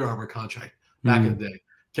an Under Armour contract back in the day.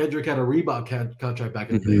 Kendrick had a Reebok contract back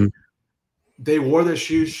in the day. They wore their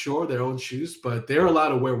shoes, sure, their own shoes, but they're allowed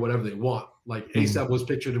to wear whatever they want. Like A$AP was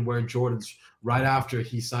pictured in wearing Jordans right after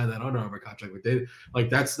he signed that Under Armour contract.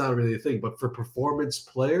 That's not really a thing. But for performance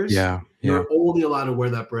players, you're only allowed to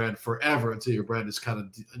wear that brand forever until your brand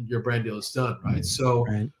deal is done, right? So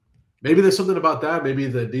maybe there's something about that. Maybe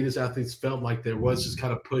the Adidas athletes felt like there was this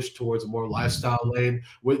kind of push towards a more lifestyle lane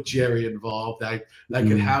with Jerry involved that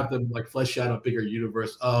could have them like flesh out a bigger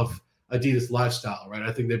universe of Adidas lifestyle, right?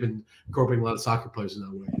 I think they've been incorporating a lot of soccer players in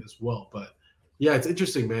that way as well. But yeah, it's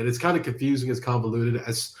interesting, man. It's kind of confusing, it's convoluted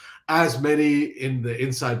as many in the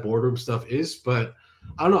inside boardroom stuff is. But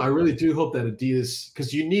I don't know. I really do hope that Adidas,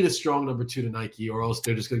 because you need a strong number 2 to Nike, or else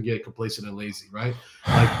they're just going to get complacent and lazy, right?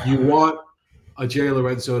 Like you want a Jerry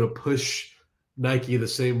Lorenzo to push Nike the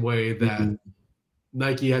same way that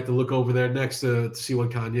Nike had to look over there next to see what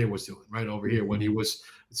Kanye was doing right over here when he was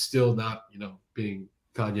still not, being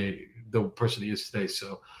Kanye the person he is today.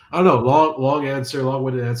 So I don't know,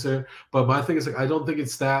 long-winded answer. But my thing is like I don't think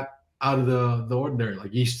it's that out of the ordinary.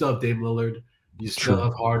 Like you still have Dame Lillard, you still True.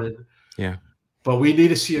 have Harden, Yeah. but we need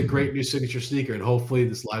to see a great new signature sneaker, and hopefully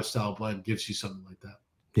this lifestyle blend gives you something like that.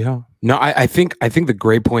 Yeah. No, I think the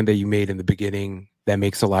great point that you made in the beginning that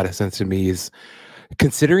makes a lot of sense to me is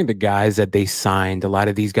considering the guys that they signed. A lot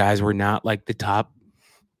of these guys were not like the top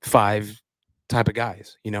 5 type of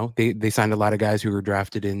guys. They signed a lot of guys who were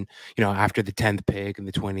drafted in, after the 10th pick in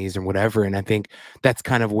the 20s and whatever. And I think that's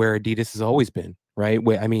kind of where Adidas has always been, right?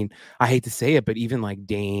 I mean, I hate to say it, but even like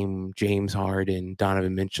Dame, James Harden,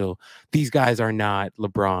 Donovan Mitchell, these guys are not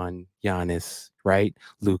LeBron, Giannis, right?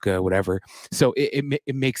 Luca, whatever. So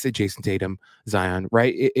it makes it Jason Tatum, Zion,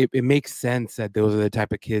 right? It makes sense that those are the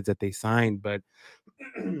type of kids that they signed. But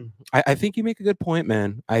I think you make a good point,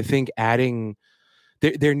 man. I think adding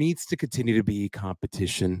there needs to continue to be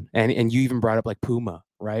competition. And you even brought up like Puma,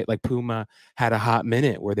 right? Like Puma had a hot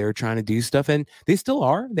minute where they were trying to do stuff, and they still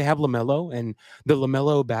are. They have LaMelo, and the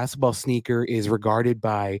LaMelo basketball sneaker is regarded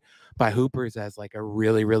by hoopers as like a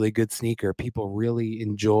really, really good sneaker. People really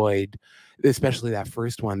enjoyed, especially that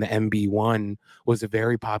first one. The MB1 was a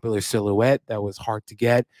very popular silhouette that was hard to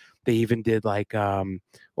get. They even did like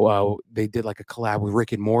they did like a collab with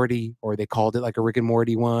Rick and Morty, or they called it like a Rick and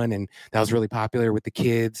Morty one, and that was really popular with the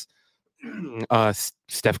kids.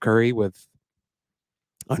 Steph Curry with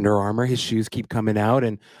Under Armour, his shoes keep coming out,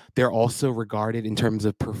 and they're also regarded in terms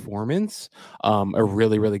of performance, a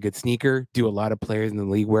really, really good sneaker. Do a lot of players in the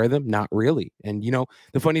league wear them? Not really. And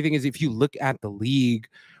the funny thing is, if you look at the league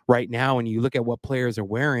right now and you look at what players are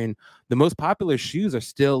wearing, the most popular shoes are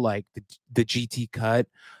still like the GT Cut,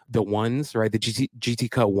 the ones, right? The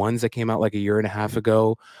GT Cut ones that came out like a year and a half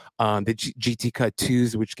ago, the GT Cut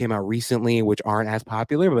 2s, which came out recently, which aren't as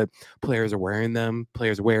popular, but players are wearing them.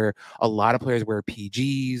 A lot of players wear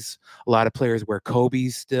PGs. A lot of players wear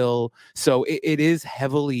Kobe's still. So it is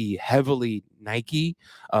heavily, heavily Nike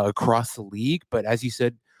across the league. But as you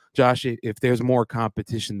said, Josh, if there's more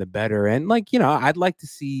competition, the better. And I'd like to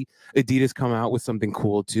see Adidas come out with something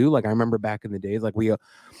cool too. Like I remember back in the days, like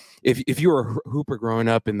if you were a hooper growing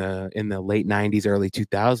up in the late 90s, early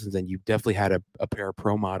 2000s, then you definitely had a pair of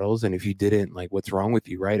pro models. And if you didn't, like, what's wrong with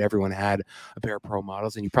you, right? Everyone had a pair of pro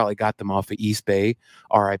models, and you probably got them off of East Bay,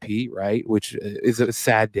 RIP, right? Which is a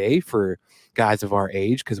sad day for guys of our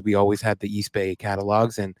age, because we always had the East Bay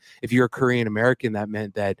catalogs. And if you're a Korean American, that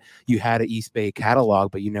meant that you had an East Bay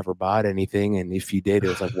catalog, but you never bought anything. And if you did, it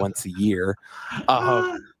was like once a year.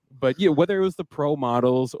 But yeah, whether it was the pro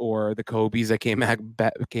models or the Kobe's that came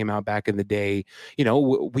out back in the day,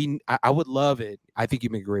 I would love it. I think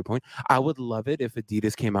you make a great point. I would love it if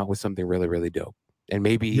Adidas came out with something really, really dope, and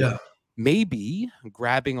maybe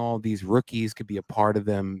grabbing all these rookies could be a part of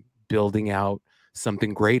them building out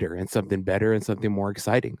something greater and something better and something more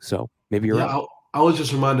exciting. So maybe you're right. I was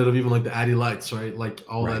just reminded of even like the Addy Lights, right? Like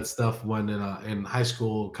all Right. that stuff when in high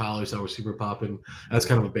school, college that were super popping as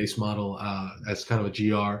kind of a base model, as kind of a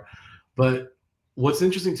GR. But what's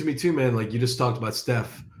interesting to me too, man, like you just talked about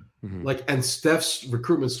Steph, Mhm. like, and Steph's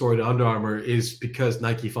recruitment story to Under Armour is because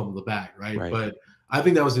Nike fumbled the bag, right? Right. But I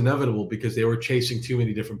think that was inevitable because they were chasing too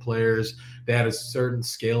many different players. They had a certain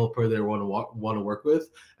scale of player they want to work with,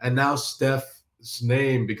 and now Steph's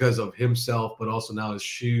name, because of himself, but also now his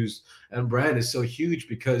shoes and brand, is so huge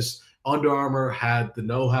because Under Armour had the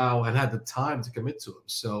know-how and had the time to commit to him.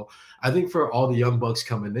 So I think for all the young bucks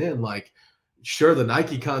coming in, like, sure, the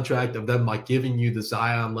Nike contract of them like giving you the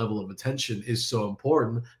Zion level of attention is so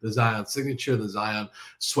important. The Zion signature, the Zion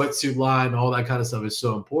sweatsuit line, all that kind of stuff is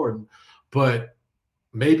so important. But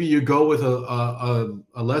maybe you go with a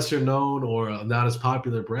lesser known or a not as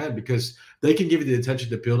popular brand because they can give you the attention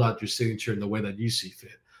to build out your signature in the way that you see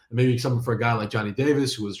fit. And maybe something for a guy like Johnny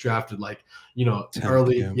Davis, who was drafted like, 10th,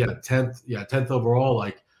 early, yeah, 10th overall.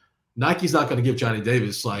 Like, Nike's not going to give Johnny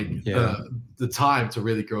Davis like the time to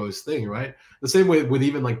really grow his thing, right? The same way with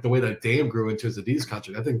even like the way that Dame grew into his Adidas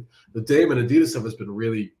contract. I think the Dame and Adidas stuff has been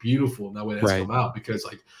really beautiful in that way that's come out, because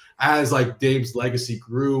like as like Dame's legacy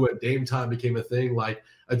grew and Dame time became a thing, like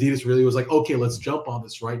Adidas really was like, okay, let's jump on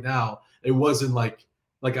this right now. It wasn't like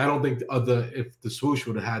I don't think if the swoosh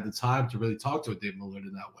would have had the time to really talk to a Dame Lillard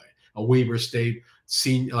in that way. A Weber State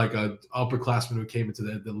seen like a upperclassman who came into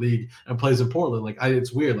the league and plays in Portland. Like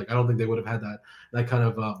it's weird. Like I don't think they would have had that kind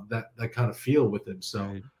of that kind of feel with him.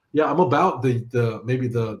 So yeah, I'm about the maybe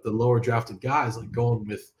the lower drafted guys, like going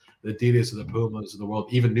with the Adidas or the Pumas of the world,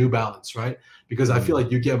 even New Balance, right? Because I feel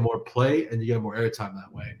like you get more play and you get more airtime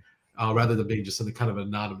that way, rather than being just some kind of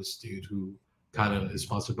anonymous dude who kind of is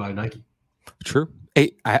sponsored by Nike. True.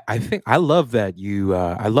 Hey, I think I love that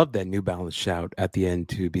I love that New Balance shout at the end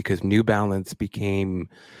too, because New Balance became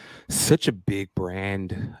such a big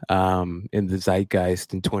brand in the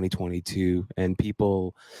zeitgeist in 2022, and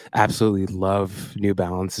people absolutely love New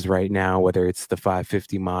Balances right now, whether it's the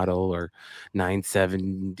 550 model or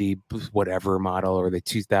 970 whatever model or the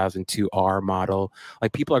 2002 R model.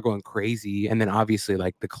 Like, people are going crazy, and then obviously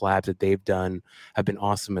like the collabs that they've done have been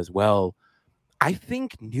awesome as well. I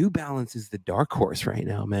think New Balance is the dark horse right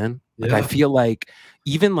now, man. Like, I Yeah, feel like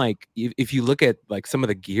even like if you look at like some of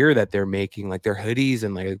the gear that they're making, like their hoodies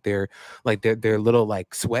and like their little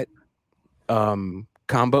like sweat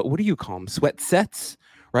combo. What do you call them? Sweat sets,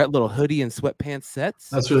 right? Little hoodie and sweatpants sets.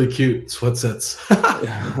 that's really cute. Sweat sets.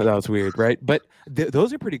 That was weird, right? But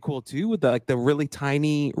those are pretty cool too, with the, like the really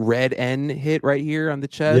tiny red N hit right here on the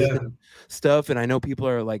chest Yeah. and stuff. And I know people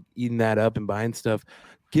are like eating that up and buying stuff.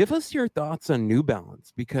 Give us your thoughts on New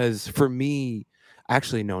Balance, because for me,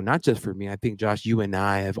 actually, no, not just for me. I think Josh, you and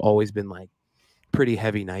I have always been like pretty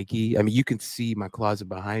heavy Nike. I mean, you can see my closet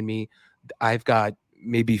behind me. I've got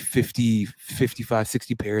maybe 50, 55,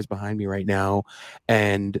 60 pairs behind me right now,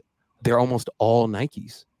 and they're almost all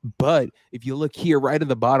Nikes. But if you look here right at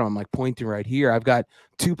the bottom, I'm like pointing right here, I've got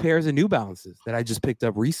 2 pairs of New Balances that I just picked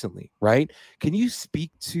up recently, right? Can you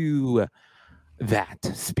speak to that?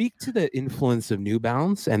 Speak to the influence of New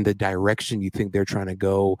Balance and the direction you think they're trying to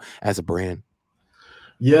go as a brand.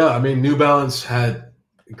 Yeah, I mean, New Balance had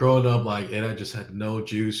growing up like it had just had no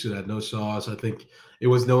juice, it had no sauce. I think it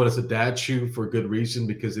was known as a dad shoe for good reason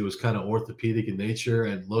because it was kind of orthopedic in nature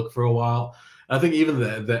and look for a while. I think even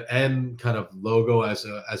the N kind of logo as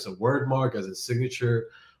a word mark, as a signature,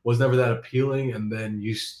 was never that appealing. And then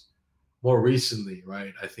more recently,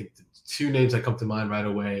 right? I think the two names that come to mind right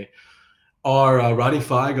away are Ronnie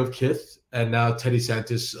Feig of Kith and now Teddy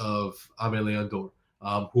Santis of Ame Leon Dor,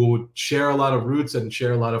 who would share a lot of roots and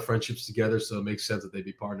share a lot of friendships together. So it makes sense that they'd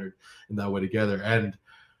be partnered in that way together. And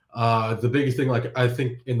the biggest thing, like I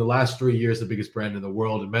think in the last 3 years, the biggest brand in the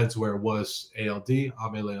world in menswear was ALD,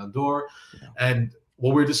 Ame Leon Dor. Yeah. And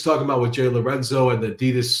what we were just talking about with Jay Lorenzo and the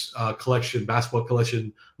Adidas collection, basketball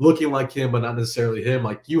collection, looking like him, but not necessarily him.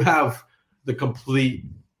 Like you have the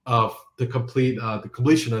the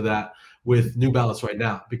completion of that with New Balance right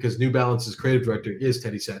now, because New Balance's creative director is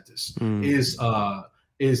Teddy Santis, Mm,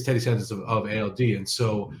 is Teddy Santis of ALD, and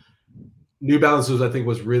so New Balance was, I think,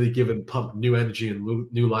 was really given pumped new energy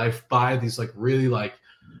and new life by these like really like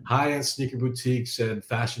high end sneaker boutiques and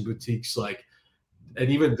fashion boutiques, like, and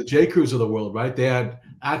even the J Crews of the world, right? They had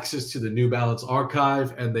access to the New Balance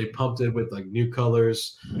archive and they pumped it with like new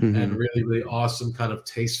colors and mhm. really really awesome kind of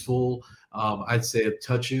tasteful, I'd say,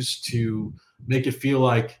 touches to make it feel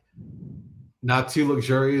like not too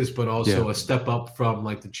luxurious, but Yeah. also a step up from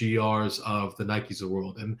like the GRs of the Nikes of the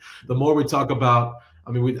world. And the more we talk about,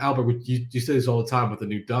 I mean, with Albert, you say this all the time with the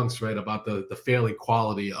new Dunks, right? About the failing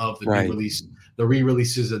quality of the new Right. release, the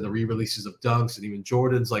re-releases and the re-releases of Dunks and even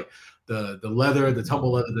Jordans. Like the leather, the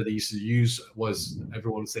tumble leather that they used to use was,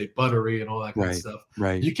 everyone would say, buttery and all that kind of Right. stuff.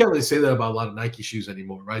 Right. You can't really say that about a lot of Nike shoes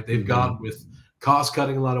anymore, right? They've gone Mhm. with cost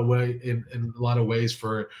cutting a lot of in a lot of ways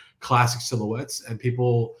for classic silhouettes, and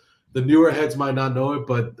people, the newer heads might not know it,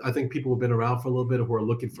 but I think people who've been around for a little bit who are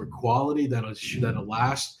looking for quality that'll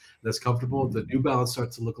last, that's comfortable. The New Balance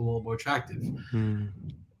starts to look a little more attractive. Mm.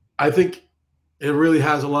 I think it really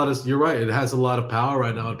has a lot of. You're right. It has a lot of power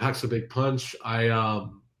right now. It packs a big punch.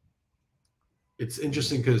 It's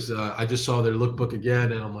interesting because I just saw their lookbook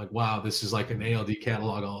again, and I'm like, wow, this is like an ALD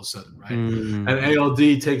catalog all of a sudden, right? And Mm.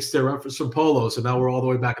 ALD takes their reference from Polo, so now we're all the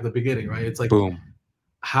way back at the beginning, right? It's like Boom.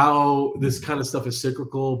 how this kind of stuff is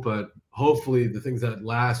cyclical, but hopefully the things that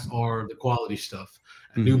last are the quality stuff.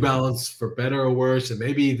 And New Mhm. Balance, for better or worse, and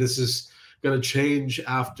maybe this is going to change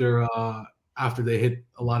after they hit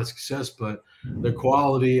a lot of success, but their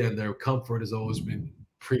quality and their comfort has always been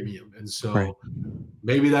premium, and Right. so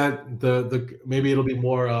maybe that the maybe it'll be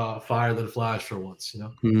more fire than flash for once, you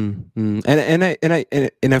know. Mm, mm.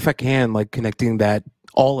 And if I can, like, connecting that,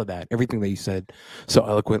 all of that, everything that you said so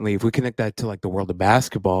eloquently, if we connect that to like the world of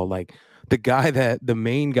basketball, like the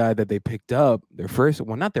main guy that they picked up, their first,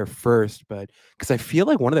 well, not their first, but because I feel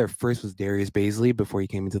like one of their first was Darius Baisley before he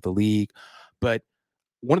came into the league, but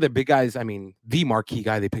one of the big guys, I mean, the marquee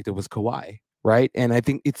guy they picked up was Kawhi, right? And I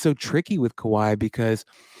think it's so tricky with Kawhi because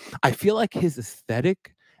I feel like his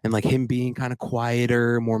aesthetic and like him being kind of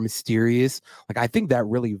quieter, more mysterious, like I think that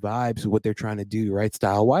really vibes with what they're trying to do, right?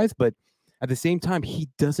 Style wise. But at the same time, he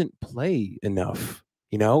doesn't play enough.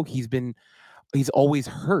 You know, he's always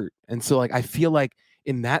hurt. And so like I feel like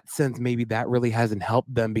in that sense, maybe that really hasn't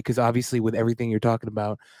helped them, because obviously with everything you're talking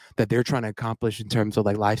about that they're trying to accomplish in terms of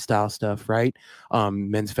like lifestyle stuff, right?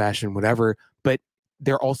 Men's fashion, whatever, but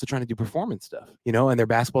they're also trying to do performance stuff, and their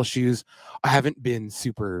basketball shoes haven't been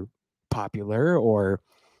super popular or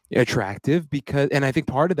attractive, and I think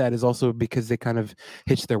part of that is also because they kind of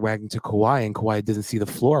hitch their wagon to Kawhi, and Kawhi doesn't see the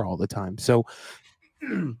floor all the time. So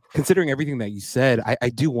considering everything that you said, I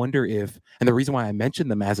do wonder if, and the reason why I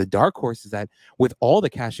mentioned them as a dark horse is that with all the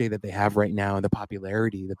cachet that they have right now and the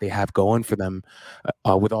popularity that they have going for them,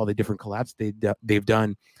 with all the different collabs they've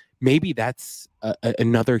done, maybe that's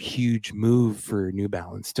another huge move for New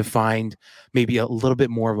Balance to find maybe a little bit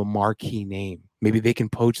more of a marquee name. Maybe they can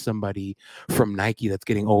poach somebody from Nike that's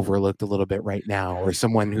getting overlooked a little bit right now, or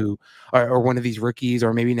someone who, or one of these rookies,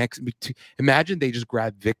 or maybe imagine they just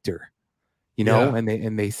grab Victor,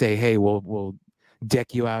 and they say, hey, we'll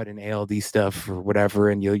deck you out in ALD stuff or whatever,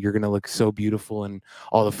 and you're gonna look so beautiful in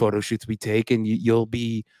all the photo shoots we take, and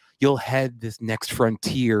you'll head this next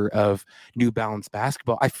frontier of New Balance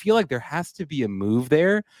basketball. I feel like there has to be a move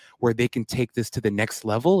there where they can take this to the next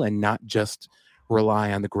level and not just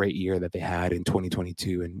rely on the great year that they had in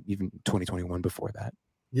 2022 and even 2021 before that.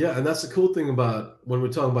 Yeah, and that's the cool thing about when we're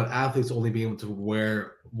talking about athletes only being able to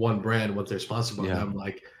wear one brand once they're sponsored by them.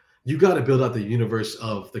 Like, you got to build out the universe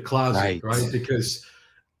of the closet, right? Because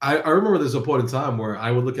I remember there's a point in time where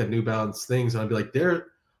I would look at New Balance things and I'd be like, there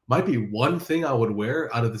might be one thing I would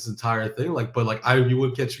wear out of this entire thing, you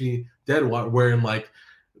would catch me dead wearing like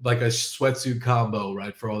a sweatsuit combo,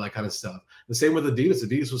 right, for all that kind of stuff. The same with Adidas.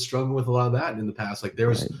 Adidas was struggling with a lot of that in the past. Like, there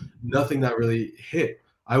was nothing that really hit.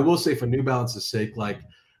 I will say, for New Balance's sake, like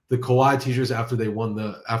the Kawhi t-shirts after he won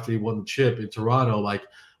the chip in Toronto, like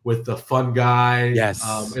with the fun guy, in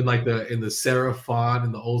the serif font,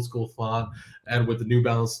 in the old school font, and with the New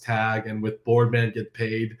Balance tag, and with Boardman get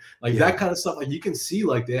paid, like that kind of stuff. Like, you can see,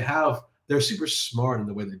 like, they're super smart in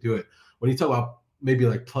the way they do it. When you talk about maybe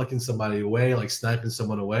like plucking somebody away, like sniping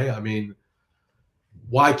someone away, I mean,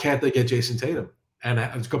 why can't they get Jason Tatum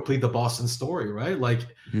and complete the Boston story, right? Like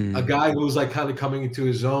a guy who's like kind of coming into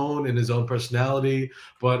his own and his own personality.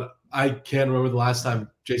 But I can't remember the last time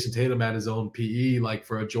Jason Tatum had his own PE, like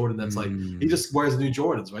for a Jordan that's like, he just wears new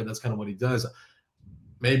Jordans, right? That's kind of what he does.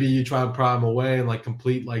 Maybe you try and pry him away and like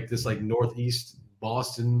complete like this like Northeast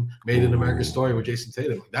Boston made in America story with Jason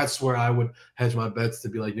Tatum. That's where I would hedge my bets to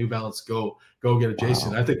be like, New Balance, go get a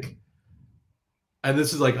Jason. I think, and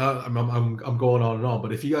this is like I'm going on and on,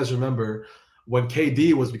 but if you guys remember when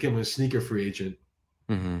KD was becoming a sneaker free agent,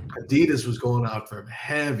 Adidas was going out for him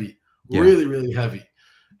heavy, really, really heavy.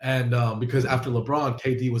 And because after LeBron,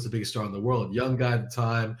 KD was the biggest star in the world. Young guy at the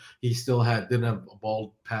time. He still didn't have a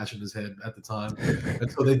bald patch in his head at the time.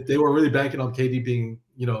 And so they were really banking on KD being,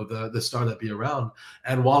 the star that'd be around.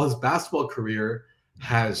 And while his basketball career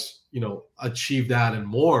has, achieved that and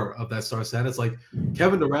more of that star status, like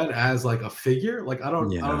Kevin Durant as like a figure, like I don't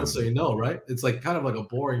necessarily know, right? It's like kind of like a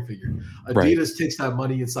boring figure. Adidas takes that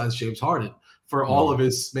money and signs James Harden for all of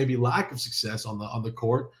his maybe lack of success on the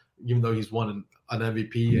court, even though he's won an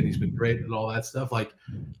MVP and he's been great and all that stuff. Like,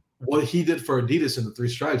 what he did for Adidas in the Three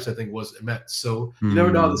Stripes, I think, was immense. So you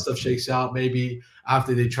never know how this stuff shakes out. Maybe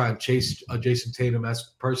after they try and chase a Jason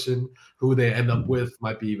Tatum-esque person, who they end up with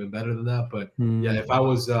might be even better than that. But yeah, if I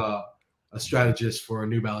was a strategist for a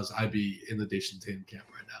New Balance, I'd be in the Jason Tatum camp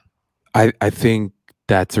right now. I think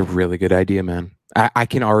that's a really good idea, man. I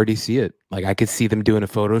can already see it. Like, I could see them doing a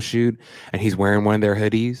photo shoot and he's wearing one of their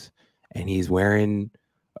hoodies and he's wearing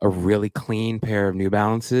a really clean pair of New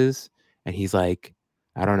Balances, and he's like,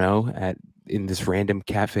 I don't know, in this random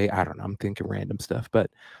cafe. I don't know. I'm thinking random stuff, but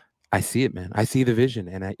I see it, man. I see the vision,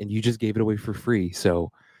 and you just gave it away for free.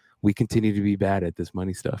 So we continue to be bad at this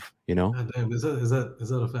money stuff, God damn, is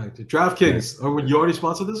that a fact? DraftKings, are you already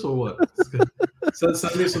sponsored this or what?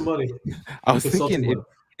 Send me some money. I was thinking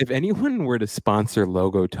if anyone were to sponsor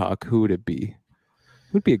Logo Talk, who would it be?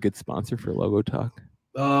 Who would be a good sponsor for Logo Talk?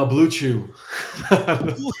 Blue Chew.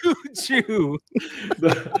 Blue Chew.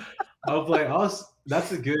 I'll play us.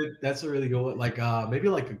 That's a really good one. Like maybe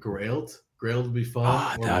like a Grailed. Grailed would be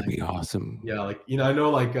fun. That'd be awesome. Yeah, like I know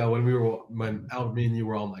like when me and you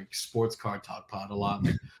were on like Sports Car Talk Pod a lot,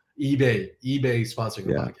 like eBay sponsoring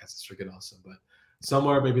the podcast is freaking awesome. But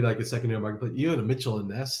somewhere maybe like a secondary market, you and a Mitchell and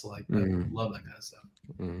Ness, like I love that kind of stuff.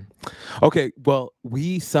 Okay, well,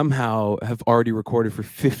 we somehow have already recorded for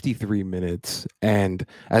 53 minutes, and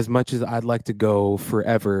as much as I'd like to go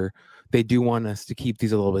forever, they do want us to keep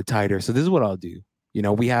these a little bit tighter. So this is what I'll do.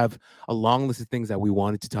 We have a long list of things that we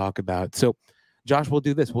wanted to talk about. So Josh, we'll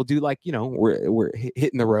do this. We'll do like, we're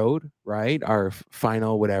hitting the road, right? Our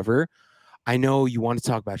final whatever. I know you want to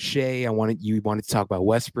talk about Shea. You wanted to talk about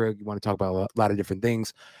Westbrook. You want to talk about a lot of different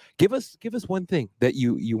things. Give us one thing that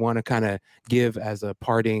you want to kind of give as a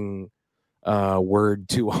parting word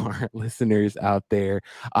to our listeners out there.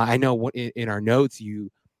 I know in our notes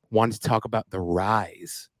you wanted to talk about the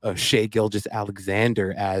rise of Shea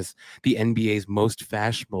Gilgeous-Alexander as the NBA's most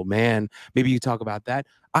fashionable man. Maybe you talk about that.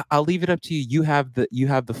 I'll leave it up to you. You have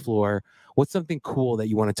the floor. What's something cool that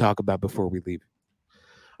you want to talk about before we leave?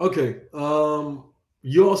 Okay.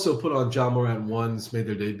 You also put on John Morant ones made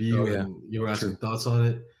their Oh debut, yeah, and you were true. asking thoughts on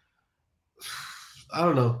it. I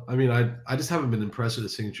don't know. I mean, I just haven't been impressed with the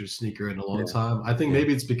signature sneaker in a long Yeah, time. I think yeah.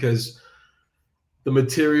 maybe it's because the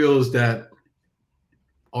materials that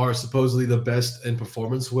are supposedly the best in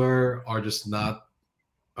performance wear are just not.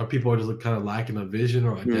 Are people are just kind of lacking a vision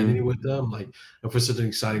or identity Mm, with them? Like, and for such an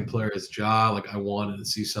exciting player as Ja, like I wanted to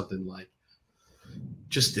see something like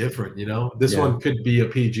just different. This yeah. one could be a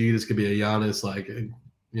PG. This could be a Giannis. Like,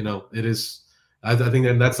 it is. I think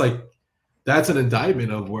that's an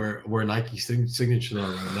indictment of where Nike's signatures are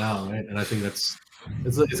right now, right? And I think it's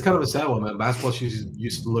kind of a sad one, man. Basketball shoes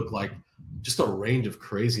used to look like just a range of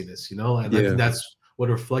craziness, and I think Yeah. that's what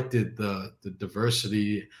reflected the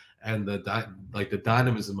diversity and like the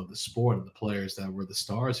dynamism of the sport and the players that were the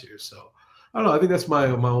stars here. So I don't know. I think that's my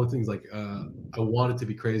only thing is like I want it to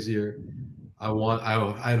be crazier.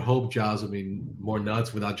 I'd hope Jaws would be more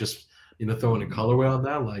nuts without just throwing a colorway on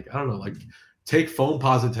that. Like I don't know, like take foam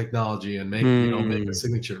posit technology and make a Mm,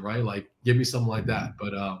 signature, right? Like give me something like that.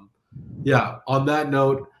 But yeah, on that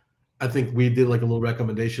note, I think we did like a little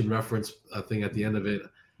recommendation reference thing at the end of it.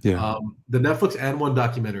 yeah. The Netflix and One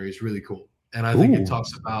documentary is really cool, and I think it Ooh.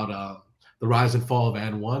 talks about the rise and fall of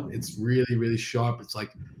and One. It's really really sharp. It's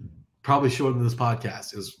like probably shorter than this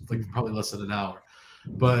podcast. It was like probably less than an hour,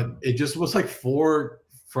 but it just was like four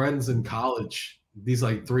friends in college. These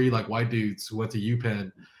like three like white dudes who went to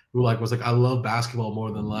UPenn, who like was like, I love basketball more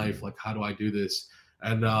than life. Like, how do I do this?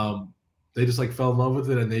 And they just like fell in love with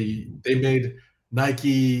it, and they made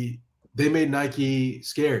Nike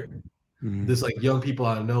scared. This Mm, like young people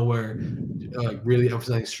out of nowhere, really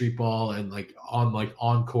emphasizing street ball and like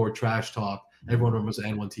encore trash talk. Everyone remembers the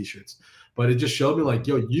N1 t-shirts, but it just showed me like,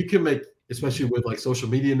 yo, you can make, especially with like social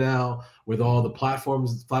media now, with all the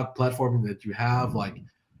platforming that you have, like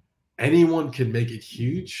anyone can make it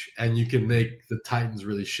huge, and you can make the Titans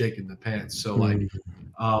really shake in the pants. So like,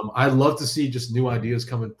 mm, I'd love to see just new ideas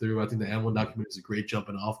coming through. I think the N1 document is a great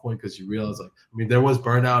jumping off point because you realize, like, I mean, there was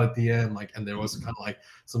burnout at the end, like, and there was kind of like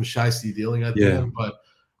some shisty dealing at the yeah. end. But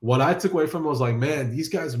what I took away from it was like, man, these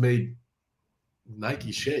guys made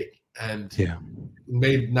Nike shake and Yeah.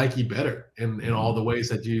 made Nike better in all the ways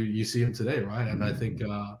that you see them today, right? And I think,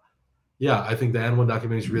 yeah, I think the N1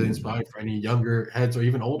 documentary is really inspiring for any younger heads or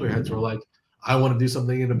even older heads who are like, I want to do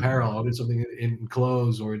something in apparel, I'll do something in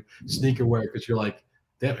clothes or in sneaker wear, because you're like,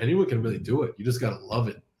 damn, anyone can really do it. You just gotta love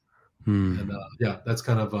it. And Hmm. yeah, that's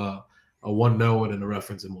kind of a one note and a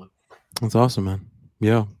reference in one. That's awesome, man.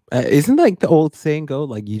 Yeah. Isn't like the old saying go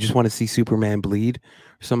like you just want to see Superman bleed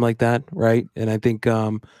or something like that, right? And I think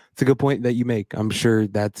it's a good point that you make. I'm sure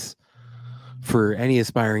that's for any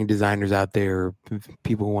aspiring designers out there,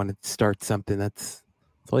 people who want to start something. That's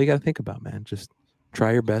all you got to think about, man. Just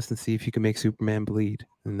try your best and see if you can make Superman bleed.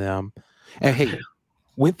 And hey,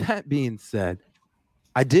 with that being said,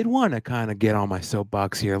 I did want to kind of get on my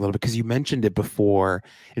soapbox here a little bit because you mentioned it before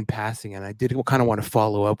in passing, and I did kind of want to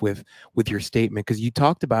follow up with your statement because you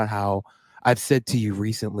talked about how I've said to you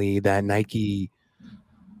recently that Nike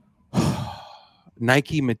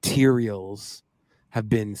materials have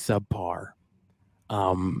been subpar.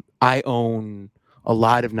 I own a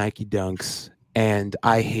lot of Nike Dunks, and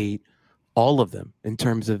I hate all of them in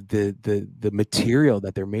terms of the material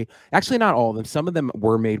that they're made. Actually, not all of them. Some of them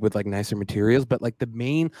were made with like nicer materials, but like the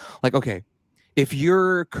main, like okay, if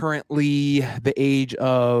you're currently the age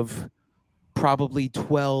of probably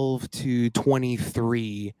 12 to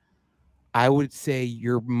 23, I would say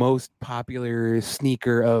your most popular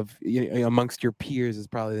sneaker amongst your peers is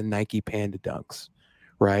probably the Nike Panda Dunks,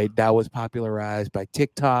 right? That was popularized by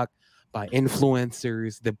TikTok, by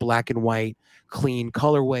influencers. The black and white clean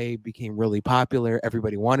colorway became really popular.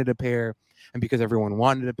 Everybody wanted a pair, and because everyone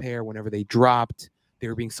wanted a pair, whenever they dropped, they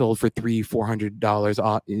were being sold for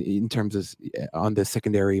 $300-$400 in terms of on the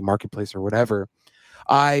secondary marketplace or whatever.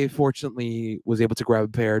 I fortunately was able to grab a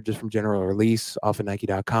pair just from general release off of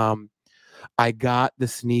Nike.com. I got the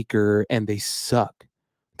sneaker and they suck.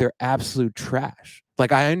 They're absolute trash.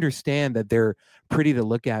 Like I understand that they're pretty to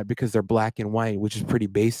look at because they're black and white, which is pretty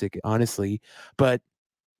basic, honestly. But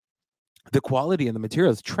the quality and the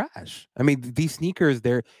material is trash. I mean, these sneakers,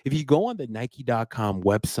 they're if you go on the Nike.com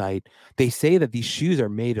website, they say that these shoes are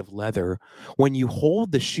made of leather. When you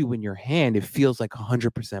hold the shoe in your hand, it feels like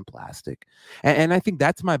 100% plastic. And I think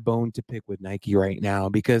that's my bone to pick with Nike right now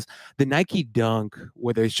because the Nike Dunk,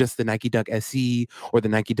 whether it's just the Nike Dunk SE or the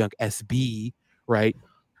Nike Dunk SB, right?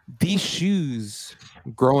 These shoes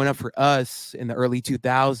growing up for us in the early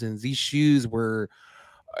 2000s, these shoes were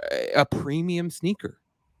a premium sneaker.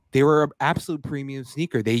 They were an absolute premium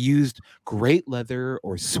sneaker. They used great leather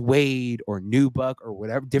or suede or nubuck or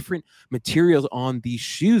whatever different materials on these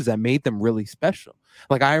shoes that made them really special.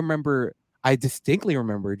 Like I distinctly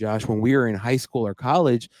remember, Josh, when we were in high school or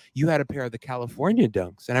college, you had a pair of the California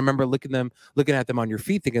Dunks, and I remember looking at them on your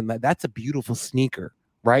feet, thinking that that's a beautiful sneaker,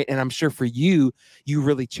 right? And I'm sure for you, you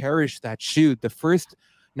really cherished that shoe. The first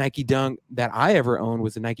Nike Dunk that I ever owned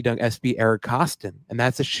was a Nike Dunk SB Eric Costin, and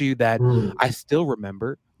that's a shoe that I still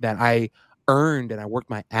remember that I earned and I worked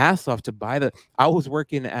my ass off to buy the. I was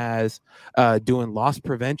working as doing loss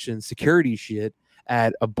prevention security shit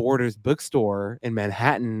at a Borders bookstore in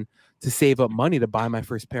Manhattan to save up money to buy my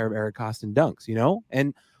first pair of Eric Costin Dunks,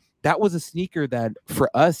 and that was a sneaker that for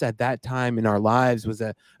us at that time in our lives was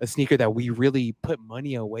a sneaker that we really put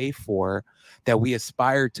money away for, that we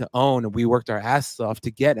aspired to own, and we worked our asses off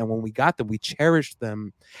to get. And when we got them, we cherished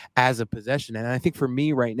them as a possession. And I think for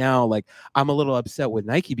me right now, like I'm a little upset with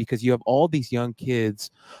Nike because you have all these young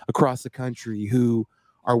kids across the country who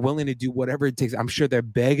are willing to do whatever it takes. I'm sure they're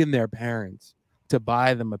begging their parents to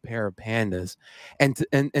buy them a pair of Pandas, and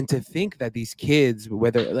to think that these kids,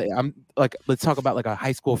 whether let's talk about like a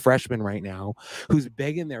high school freshman right now who's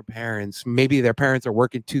begging their parents, maybe their parents are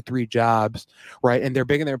working 2-3 jobs, right, and they're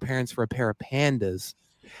begging their parents for a pair of Pandas,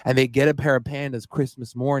 and they get a pair of Pandas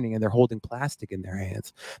Christmas morning and they're holding plastic in their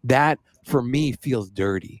hands. That for me feels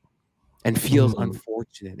dirty and feels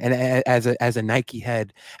unfortunate. And as a Nike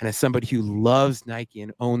head and as somebody who loves Nike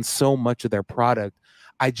and owns so much of their product,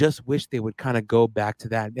 I just wish they would kind of go back to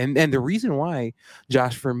that. And the reason why,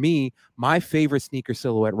 Josh, for me, my favorite sneaker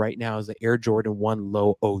silhouette right now is the Air Jordan 1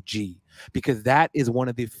 Low OG, because that is one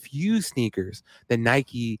of the few sneakers that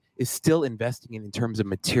Nike is still investing in terms of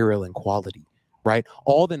material and quality, right?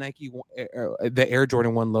 All the the Air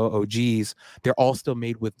Jordan 1 Low OGs, they're all still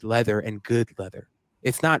made with leather and good leather.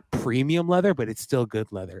 It's not premium leather, but it's still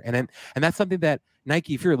good leather. And that's something that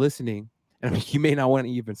Nike, if you're listening, and you may not want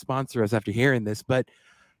to even sponsor us after hearing this, but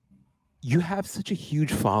you have such a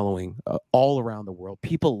huge following all around the world.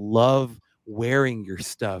 People love wearing your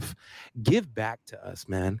stuff. Give back to us,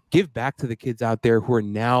 man. Give back to the kids out there who are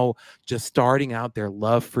now just starting out their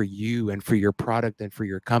love for you and for your product and for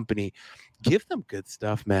your company. Give them good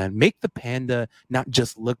stuff, man. Make the Panda not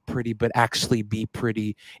just look pretty, but actually be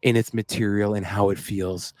pretty in its material and how it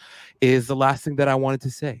feels, is the last thing that I wanted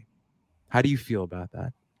to say. How do you feel about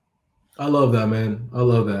that? I love that, man. I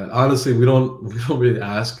love that. Honestly, we don't really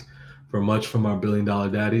ask for much from our $1 billion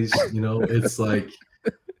daddies. It's like,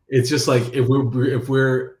 it's just like if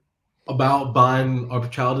we're about buying our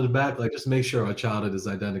childhood back, like just make sure our childhood is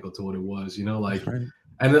identical to what it was. Right.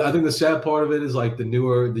 And I think the sad part of it is like the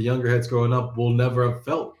younger heads growing up will never have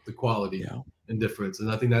felt the quality and difference.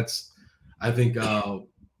 And I think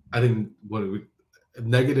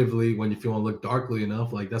negatively, when you feel to look darkly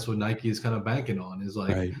enough, like that's what Nike is kind of banking on, is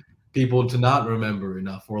like people to not remember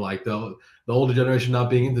enough, or like the older generation not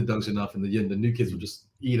being into dunks enough, and the new kids will just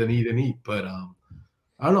eat and eat and eat. But I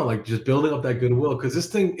don't know, like just building up that goodwill, because this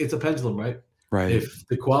thing, it's a pendulum, right? Right. If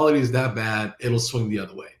the quality is that bad, it'll swing the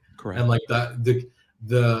other way. Correct. And like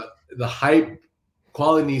the hype,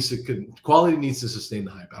 quality needs to sustain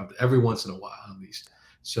the hype every once in a while at least.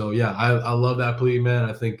 So yeah, I love that plea, man.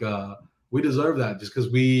 I think we deserve that just because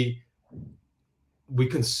we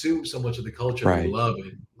consume so much of the culture. Right. We love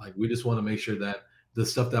it. Like we just want to make sure that the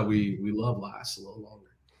stuff that we love lasts a little longer.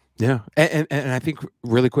 Yeah. And I think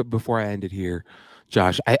really quick before I end it here,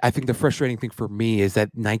 Josh, I think the frustrating thing for me is that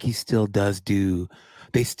Nike still do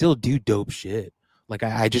dope shit. Like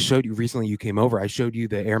I just showed you recently, you came over, I showed you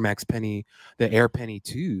the Air Max Penny, the Air Penny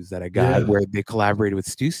 2s that I got where they collaborated with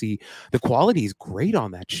Stussy. The quality is great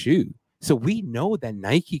on that shoe. So we know that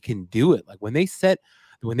Nike can do it. Like when they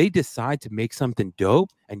decide to make something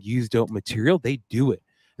dope and use dope material, they do it.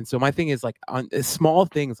 And so my thing is like on small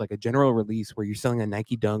things like a general release where you're selling a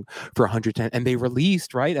Nike Dunk for 110, and they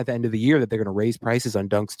released right at the end of the year that they're going to raise prices on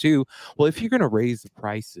Dunks too. Well, if you're going to raise the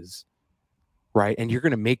prices, right, and you're going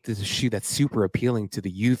to make this a shoe that's super appealing to the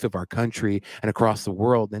youth of our country and across the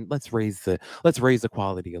world, then let's raise the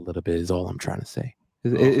quality a little bit. Is all I'm trying to say.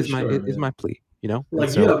 Is my plea.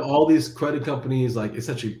 Like you have all these credit companies like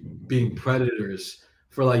essentially being predators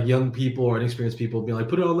for like young people or inexperienced people, being like,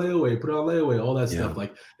 put it on layaway, all that stuff.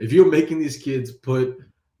 Like if you're making these kids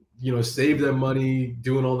save their money,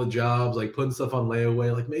 doing all the jobs, like putting stuff on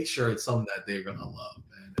layaway, like make sure it's something that they're gonna love,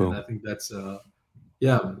 man. Boom. And I think that's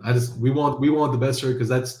we want the best for it, because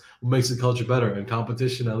that's what makes the culture better. And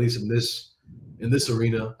competition, at least in this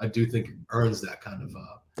arena, I do think earns that kind of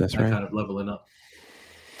kind of leveling up.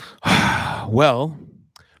 Well,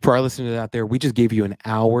 for our listeners out there, we just gave you an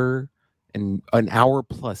hour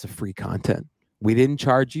plus of free content. We didn't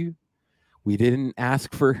charge you. We didn't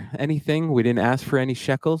ask for anything. We didn't ask for any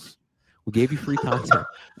shekels. We gave you free content.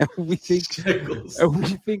 And we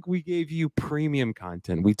think we gave you premium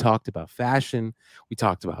content. We talked about fashion. We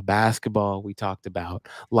talked about basketball. We talked about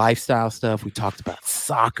lifestyle stuff. We talked about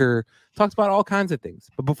soccer. Talked about all kinds of things.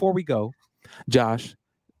 But before we go, Josh,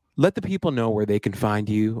 let the people know where they can find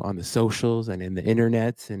you on the socials and in the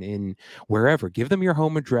internets and in wherever. Give them your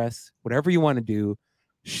home address, whatever you want to do.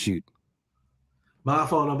 Shoot. My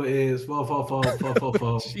phone number is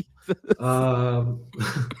 444.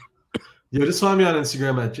 Just find me on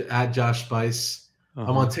Instagram at Josh Spice.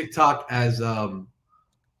 I'm on TikTok as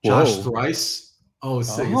Josh Thrice. Oh,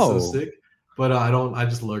 it's sick. It's so sick. But I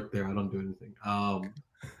just lurk there. I don't do anything.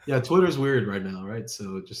 Twitter's weird right now, right?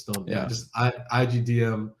 So just don't. Just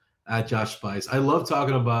IGDM at Josh Spice. I love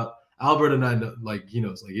talking about Albert, and I know,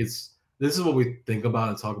 this is what we think about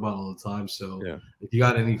and talk about all the time. So if you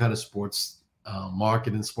got any kind of sports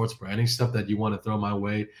marketing, sports branding stuff that you want to throw my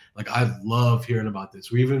way, like I love hearing about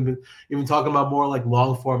this. We even talking about more like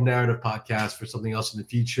long form narrative podcasts for something else in the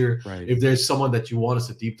future. Right. If there's someone that you want us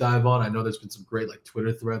to deep dive on, I know there's been some great like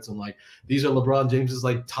Twitter threads and like these are LeBron James's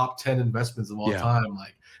like top 10 investments of all time.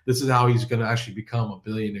 Like this is how he's going to actually become a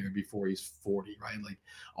billionaire before he's 40, right? Like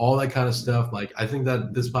all that kind of stuff. Like I think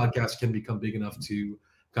that this podcast can become big enough to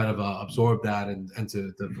kind of absorb that and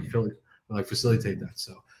to facilitate that.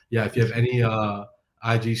 So if you have any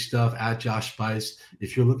IG stuff at Josh Spice,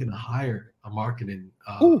 if you're looking to hire a marketing,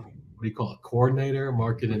 what do you call it, coordinator,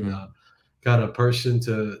 marketing kind of person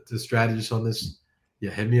to strategist on this,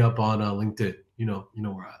 hit me up on LinkedIn. You know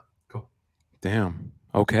where I am. Cool. Damn.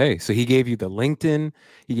 Okay, so he gave you the LinkedIn,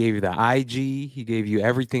 he gave you the IG, he gave you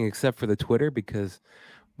everything except for the Twitter, because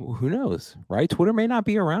who knows, right? Twitter may not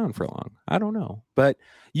be around for long. I don't know. But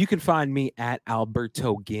you can find me at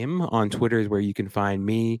Alberto Gim on Twitter is where you can find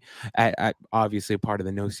me. At obviously a part of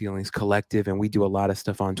the No Ceilings Collective, and we do a lot of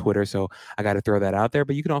stuff on Twitter, so I got to throw that out there.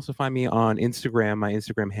 But you can also find me on Instagram. My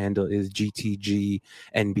Instagram handle is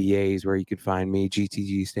GTGNBAs, where you can find me.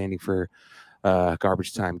 GTG standing for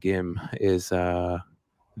Garbage Time Gim is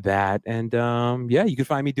that. And you can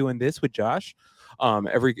find me doing this with Josh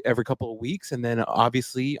every couple of weeks, and then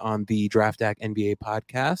obviously on the Draft Act NBA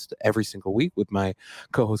podcast every single week with my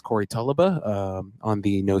co-host Corey Tulaba on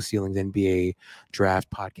the No Ceilings NBA Draft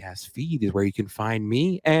podcast feed is where you can find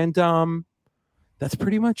me. And that's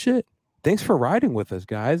pretty much it. Thanks for riding with us,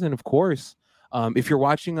 guys. And of course, if you're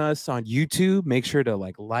watching us on YouTube, make sure to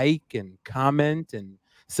like and comment and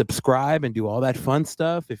subscribe and do all that fun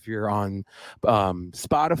stuff. If you're on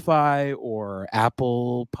Spotify or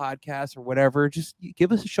Apple Podcasts or whatever, just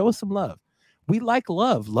show us some love. We like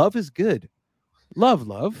love. Love is good. Love,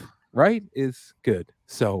 right, is good.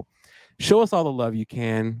 So show us all the love you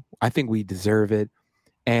can. I think we deserve it.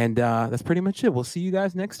 And that's pretty much it. We'll see you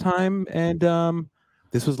guys next time. And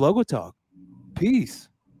this was Logo Talk. Peace.